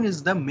piperine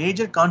is the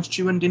major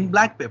constituent in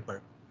black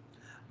pepper.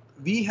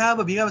 We have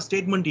a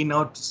statement in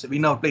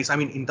our place. I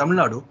mean, in Tamil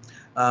Nadu,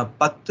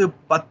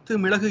 பத்து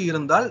மிளகு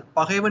இருந்தால்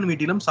பகைவன்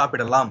வீட்டிலும்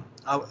சாப்பிடலாம்.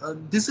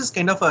 This is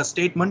kind of a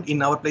statement in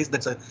our place.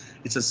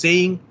 It's a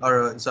saying, or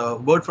it's a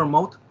word from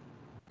mouth.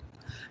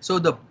 So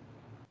the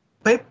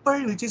pepper,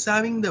 which is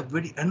having the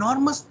very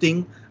enormous thing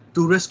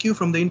to rescue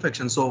from the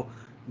infection. So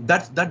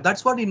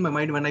that's what in my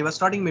mind when I was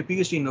starting my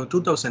PhD in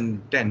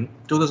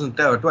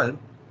 2012.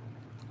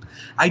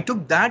 I took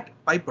that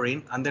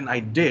piperine, and then I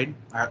did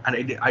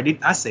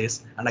assays,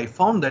 and I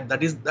found that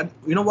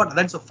you know what,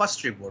 that's the first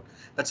report.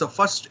 That's the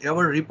first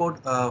ever report,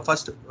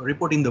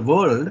 in the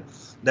world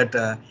that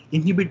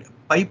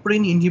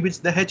piperine inhibits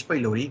the H.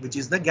 pylori, which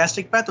is the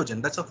gastric pathogen.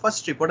 That's the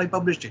first report I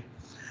published it.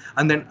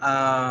 And then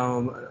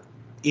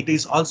it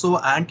is also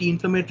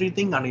anti-inflammatory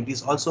thing, and it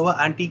is also an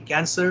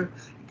anti-cancer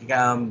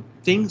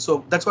thing. So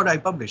that's what I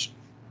published.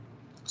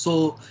 So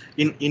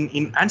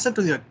in answer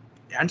to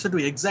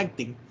the exact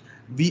thing,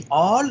 we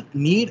all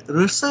need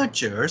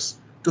researchers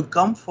to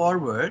come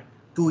forward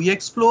to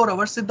explore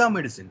our Siddha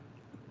medicine.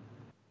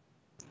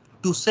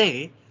 To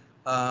say,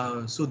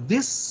 so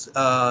this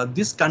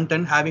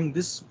content having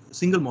this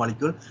single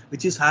molecule,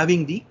 which is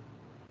having the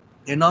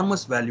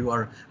enormous value,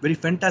 or very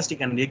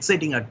fantastic and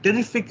exciting and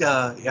terrific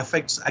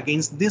effects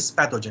against this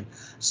pathogen.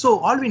 So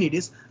all we need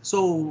is,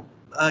 so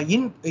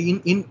in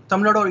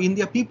Tamil Nadu or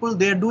India, people,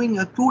 they are doing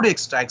crude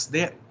extracts.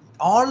 They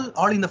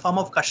all in the form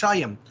of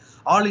kashayam,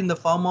 all in the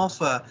form of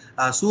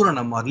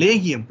suranam or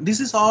legium. This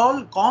is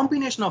all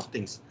combination of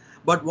things.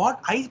 But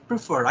what I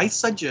prefer, I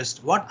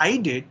suggest, what I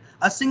did,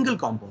 a single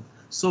compound.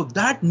 So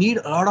that need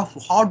a lot of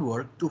hard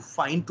work to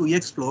find, to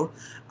explore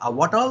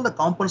what all the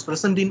compounds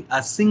present in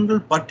a single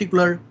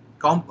particular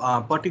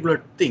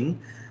thing,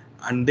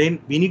 and then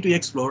we need to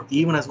explore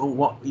even as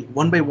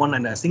one by one,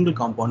 and a single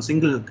compound,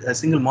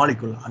 single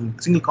molecule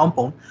and single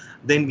compound.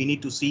 Then we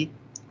need to see.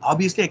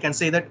 Obviously, I can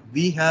say that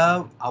we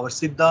have our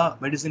Siddha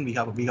medicine. We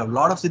have a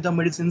lot of Siddha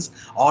medicines,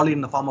 all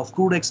in the form of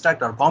crude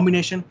extract or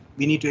combination.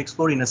 We need to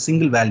explore in a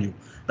single value.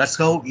 That's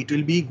how it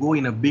will be go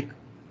in a big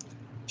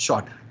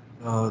shot.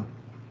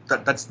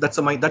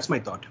 That's my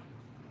thought.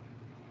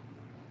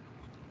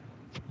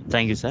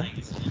 Thank you, sir.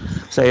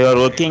 So you are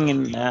working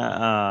in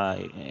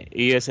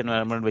US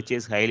environment, which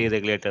is highly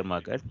regulated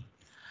market.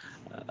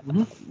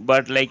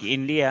 But like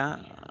India,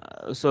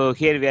 so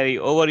here we are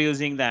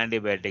overusing the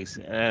antibiotics.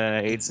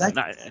 It's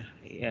Exactly.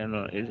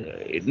 not,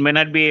 it may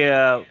not be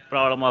a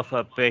problem of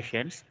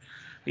patients.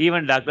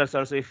 Even doctors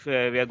also, if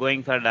we are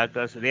going for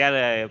doctors, they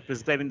are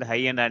prescribing the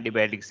high-end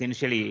antibiotics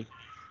initially.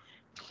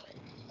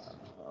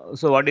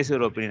 So what is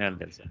your opinion on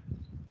that, sir?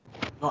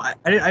 No, I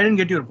didn't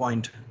get your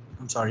point.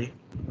 I'm sorry.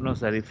 No,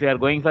 sir. If you are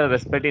going for a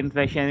respiratory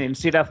infection,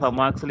 instead of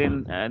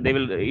amoxicillin, they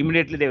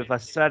will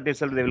first start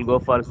itself, they will go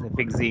for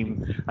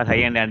Fixim or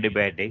high-end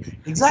antibiotics.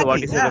 Exactly. So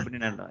what is your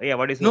opinion on that? Yeah,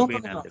 what is your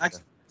opinion on that?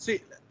 Actually, see,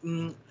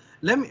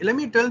 let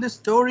me tell this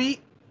story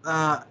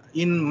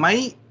in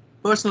my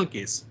personal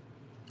case.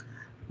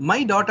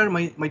 My daughter,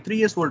 my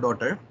 3-year-old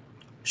daughter,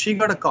 she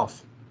got a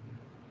cough.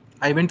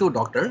 I went to a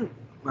doctor,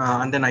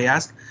 and then I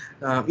asked,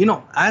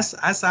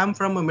 as I'm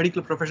from a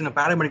medical profession, a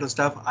paramedical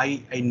stuff,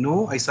 I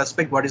know, I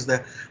suspect what is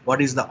the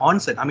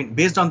onset. I mean,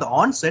 based on the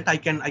onset, I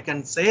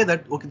can say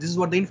that, okay, this is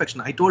what the infection.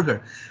 I told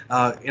her,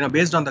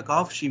 based on the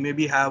cough, she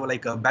maybe have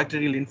like a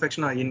bacterial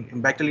infection, or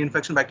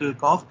bacterial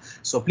cough.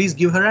 So please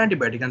give her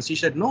antibiotic. And she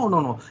said,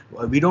 no,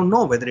 we don't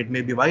know whether it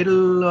may be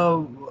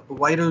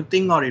viral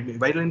thing, or it may be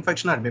viral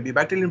infection, or maybe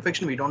bacterial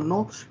infection. We don't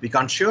know. We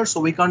can't sure. So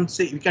we can't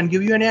say we can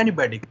give you an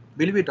antibiotic.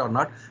 Believe it or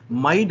not,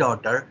 my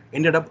daughter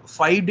ended up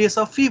 5 days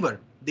of fever.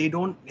 They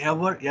didn't give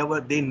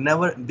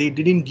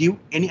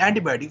any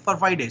antibiotic for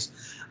 5 days.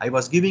 I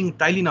was giving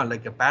Tylenol,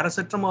 like a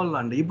paracetamol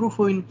and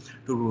ibuprofen,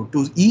 to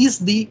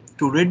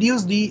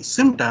reduce the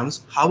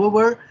symptoms.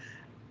 However,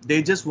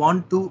 they just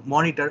want to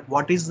monitor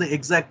what is the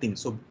exact thing.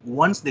 So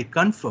once they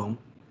confirm,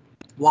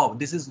 wow,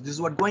 this is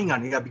what going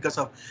on, yeah, because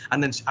of,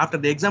 and then after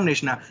the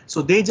examination,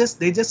 so they just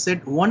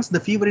said, once the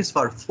fever is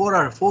for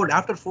 4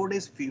 after 4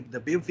 days,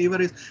 the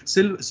fever is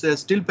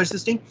still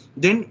persisting,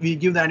 then we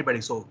give the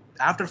antibiotic. So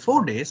after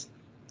 4 days,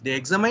 they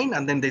examined,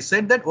 and then they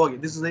said that, okay,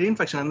 this is the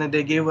infection, and then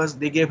they gave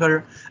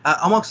her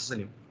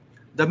amoxicillin.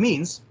 That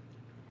means,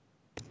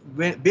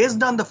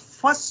 based on the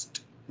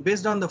first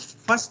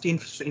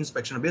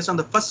inspection, based on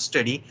the first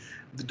study,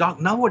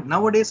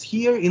 nowadays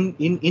here in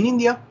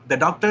India, the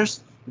doctors,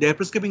 They are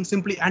prescribing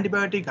simply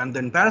antibiotic and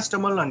then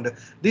paracetamol and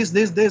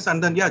this,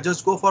 and then yeah,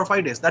 just go for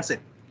 5 days. That's it.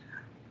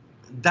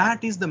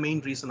 That is the main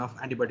reason of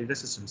antibiotic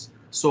resistance.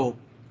 So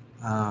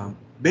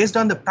based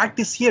on the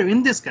practice here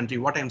in this country,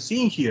 what I'm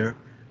seeing here,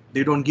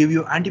 they don't give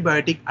you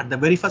antibiotic at the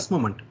very first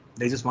moment.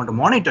 They just want to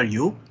monitor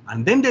you,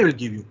 and then they will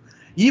give you.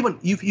 Even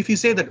if you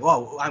say that,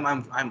 oh,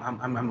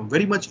 I'm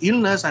very much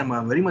illness,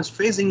 I'm very much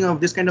facing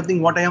this kind of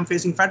thing, what I am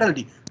facing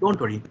fatality. Don't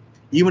worry.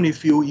 Even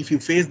if you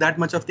face that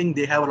much of thing,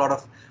 they have a lot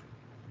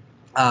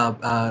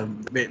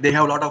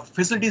of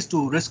facilities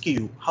to rescue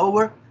you.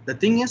 However, the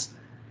thing is,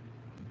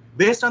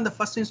 based on the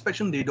first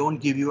inspection, they don't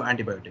give you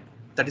antibiotic.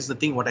 That is the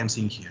thing what I'm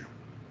seeing here.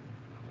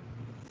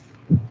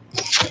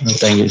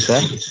 Thank you, sir.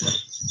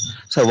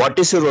 So what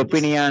is your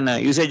opinion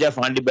on usage of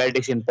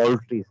antibiotics in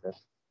poultry, sir?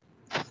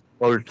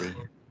 Poultry.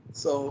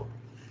 So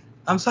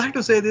I'm sorry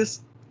to say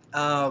this,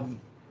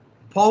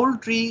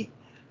 poultry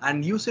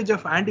and usage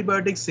of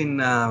antibiotics in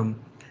animal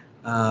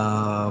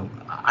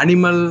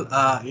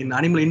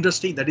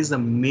industry, that is the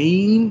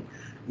main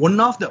one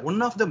of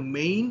the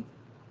main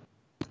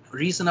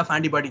reason of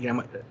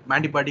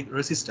antibiotic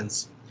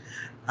resistance.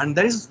 And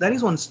there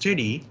is one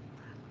study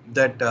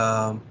that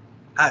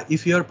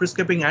if you are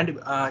prescribing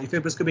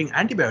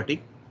antibiotic,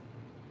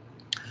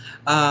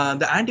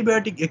 the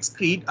antibiotic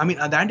excrete,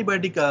 the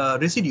antibiotic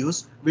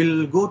residues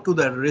will go to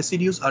the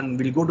residues and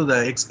will go to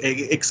the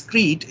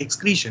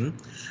excretion,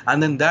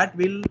 and then that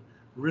will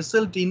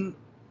result in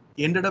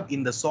ended up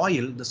in the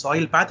soil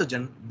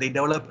pathogen. They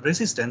develop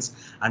resistance,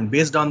 and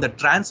based on the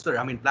transfer,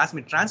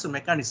 plasmid transfer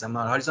mechanism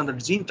or horizontal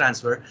gene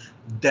transfer,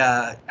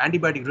 the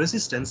antibiotic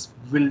resistance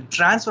will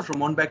transfer from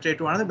one bacteria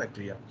to another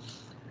bacteria.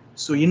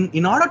 So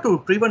in order to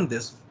prevent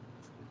this,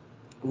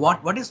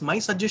 what is my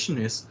suggestion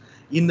is,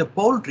 in the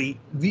poultry,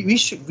 we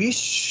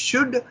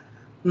should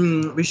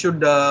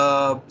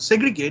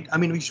segregate.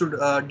 We should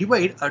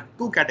divide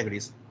two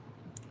categories.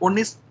 One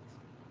is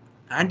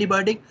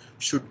antibiotic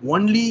should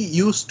only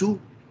use to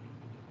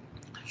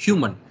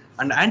human,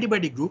 and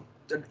antibiotic group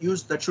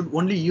that should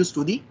only use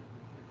to the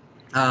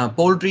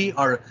poultry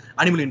or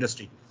animal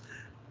industry.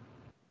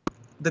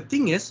 The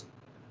thing is,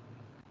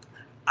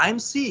 I'm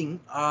seeing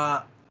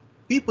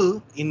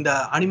people in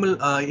the animal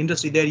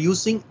industry, they're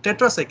using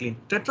tetracycline.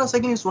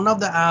 Tetracycline is one of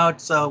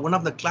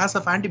the class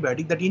of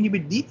antibiotic that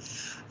inhibit the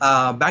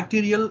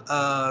bacterial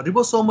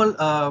ribosomal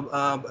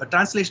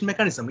translation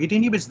mechanism. It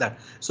inhibits that.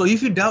 So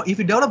if you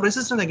develop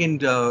resistance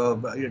against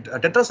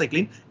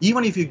tetracycline,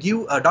 even if you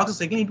give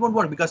doxycycline, it won't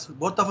work, because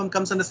both of them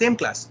comes in the same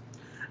class.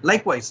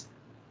 Likewise,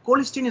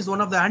 colistin is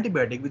one of the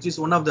antibiotic, which is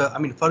one of the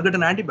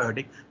forgotten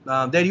antibiotic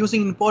they're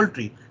using in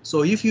poultry.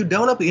 So if you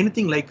develop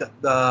anything like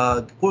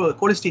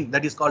colistin,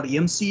 that is called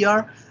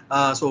MCR,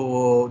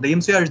 so the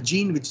MCR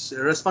gene which is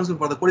responsible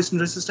for the colistin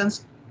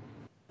resistance.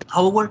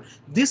 However,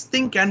 this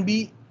thing can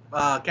be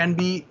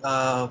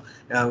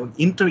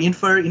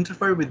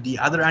interfere with the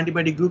other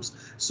antibiotic groups.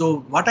 So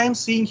what I'm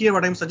seeing here,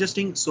 what I'm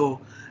suggesting,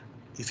 so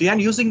if you are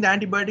using the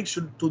antibiotic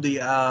to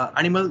the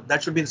animal,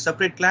 that should be a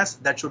separate class.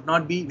 That should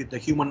not be with the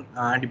human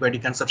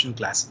antibiotic consumption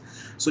class.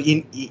 So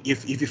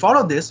if you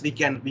follow this, we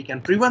can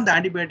prevent the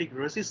antibiotic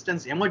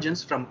resistance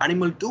emergence from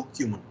animal to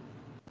human.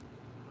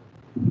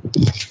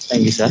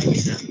 Thank you, sir.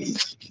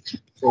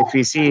 So if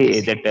we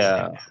see that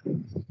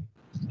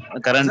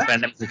current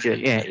pandemic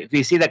situation, if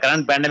we see the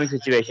current pandemic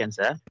situation,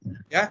 sir,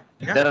 there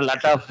are a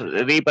lot of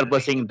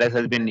repurposing that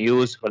has been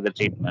used for the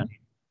treatment.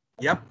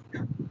 Yep.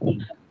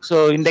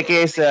 So in the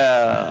case,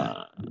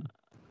 the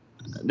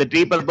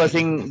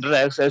repurposing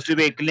drugs has to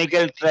be a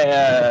clinical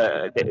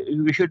trial.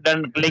 We should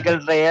done clinical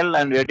trial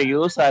and we have to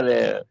use,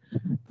 or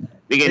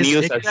we can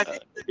use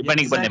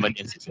depending upon the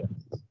emergency. Sir.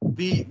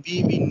 We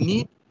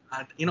need,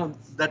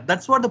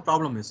 that's what the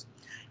problem is.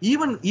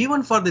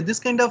 Even for this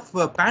kind of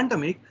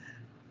pandemic,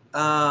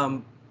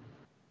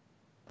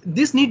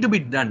 this need to be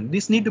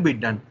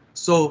done.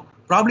 So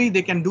probably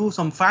they can do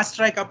some fast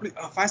track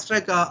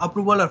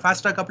approval or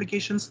fast track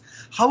applications.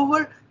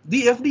 However,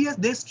 the FDA,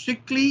 they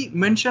strictly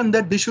mention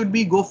that they should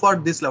go for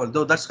this level.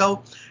 Though that's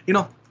how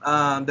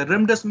the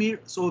remdesivir.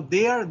 So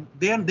they are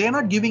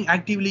not giving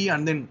actively,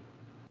 and then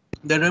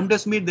the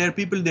remdesivir,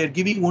 they're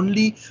giving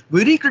only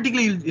very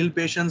critically ill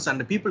patients, and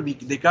the people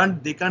they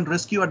can't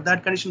rescue at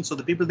that condition. So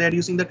the people they are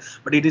using that,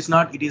 but it is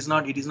not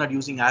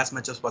using as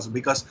much as possible,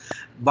 because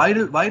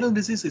viral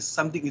disease is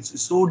something, it's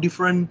so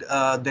different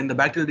than the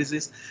bacterial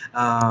disease.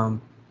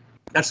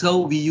 That's how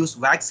we use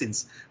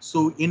vaccines.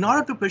 So in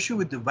order to pursue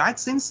with the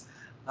vaccines,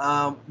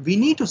 we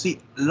need to see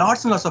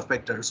lots and lots of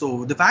vectors.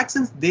 So the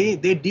vaccines, they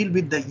deal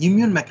with the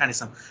immune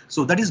mechanism.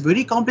 So that is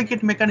very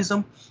complicated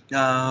mechanism.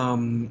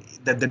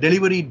 That the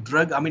delivery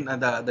drug,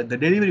 the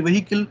delivery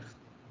vehicle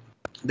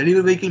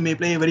may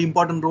play a very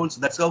important role.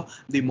 So that's how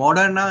the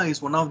Moderna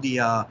is one of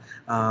the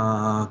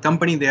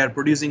company, they are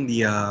producing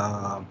the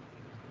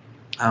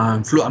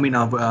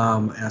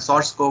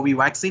SARS-CoV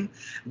vaccine.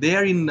 They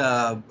are in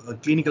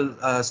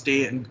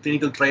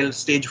clinical trial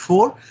stage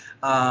 4.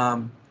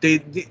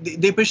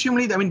 They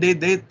presumably,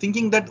 they're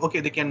thinking that okay,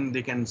 they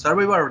can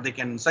survive or they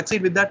can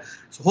succeed with that.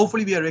 So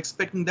hopefully we are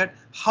expecting that.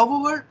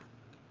 However,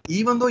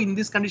 even though in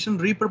this condition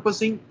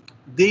repurposing,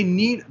 they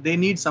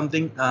need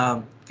something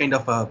kind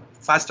of a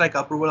fast track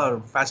approval or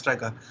fast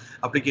track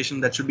application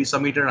that should be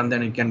submitted, and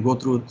then it can go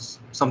through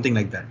something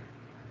like that.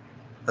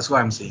 That's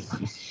what I'm saying.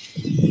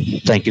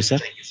 Thank you, sir.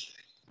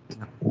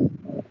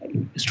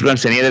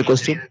 Students, any other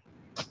question?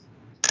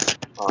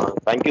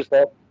 Thank you,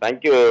 sir.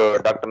 Thank you,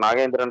 Dr.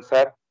 Nagendran,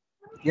 sir.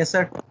 Yes,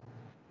 sir.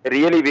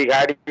 Really, we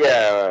had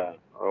a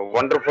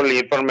wonderful,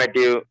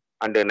 informative,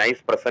 and a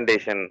nice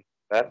presentation,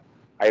 sir.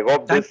 I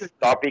hope this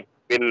topic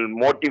will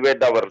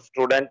motivate our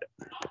student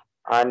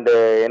and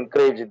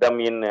encourage them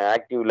in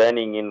active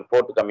learning in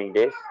forthcoming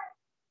days.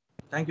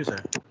 Thank you, sir.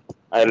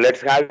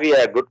 Let's have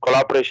a good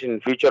collaboration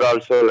in future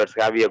also. Let's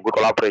have a good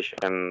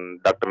collaboration,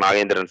 Dr.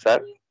 Nagendran,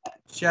 sir.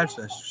 Sure,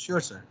 sir. Sure,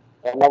 sir.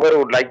 Whoever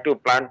would like to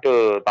plan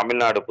to Tamil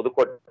Nadu,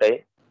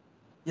 Pudukkottai,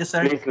 yes,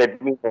 sir. Please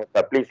let me know,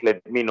 sir. Please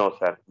let me know,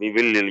 sir. We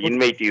will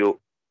invite you.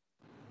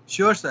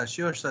 Sure, sir.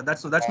 Sure, sir.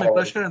 That's my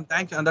pleasure, and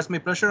that's my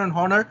pleasure and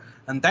honor.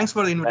 And thanks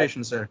for the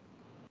invitation, sir.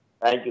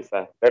 Thank you,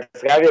 sir.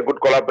 Let's have a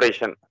good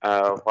collaboration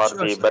for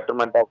the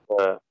betterment of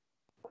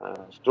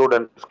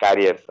students'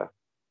 careers, sir,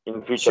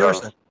 in future. Sure,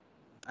 sir.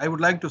 I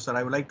would like to, sir.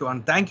 I would like to.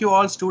 And thank you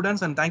all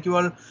students, and thank you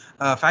all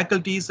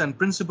faculties and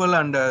principal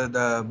and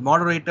the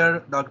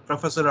moderator, Dr.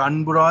 Professor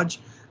Anburaj.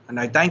 And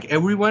I thank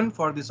everyone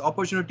for this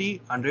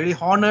opportunity. I'm really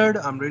honored.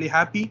 I'm really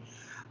happy.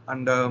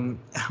 And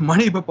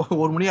money, I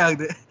was really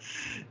happy.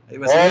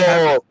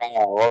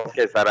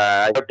 Okay, sir.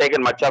 I have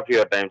taken much of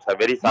your time, sir.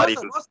 Very sorry.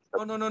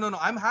 No.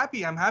 I'm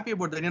happy. I'm happy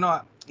about that. You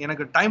know,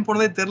 time for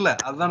that.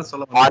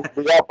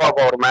 On behalf of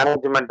our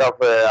management of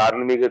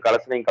Arulmigu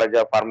Kalasling College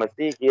of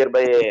Pharmacy,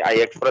 hereby I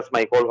express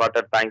my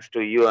wholehearted thanks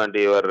to you and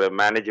your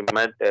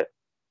management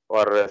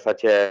for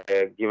such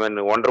a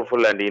given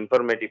wonderful and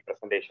informative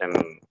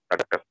presentation,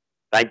 Doctor.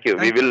 Thank you.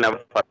 We will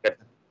never forget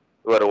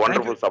your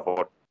wonderful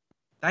support.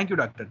 Thank you,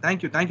 Doctor.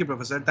 Thank you,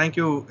 Professor. Thank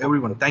you,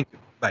 everyone. Thank you.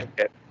 Bye.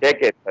 Take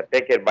care, sir.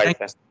 Take care. Bye,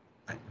 sir.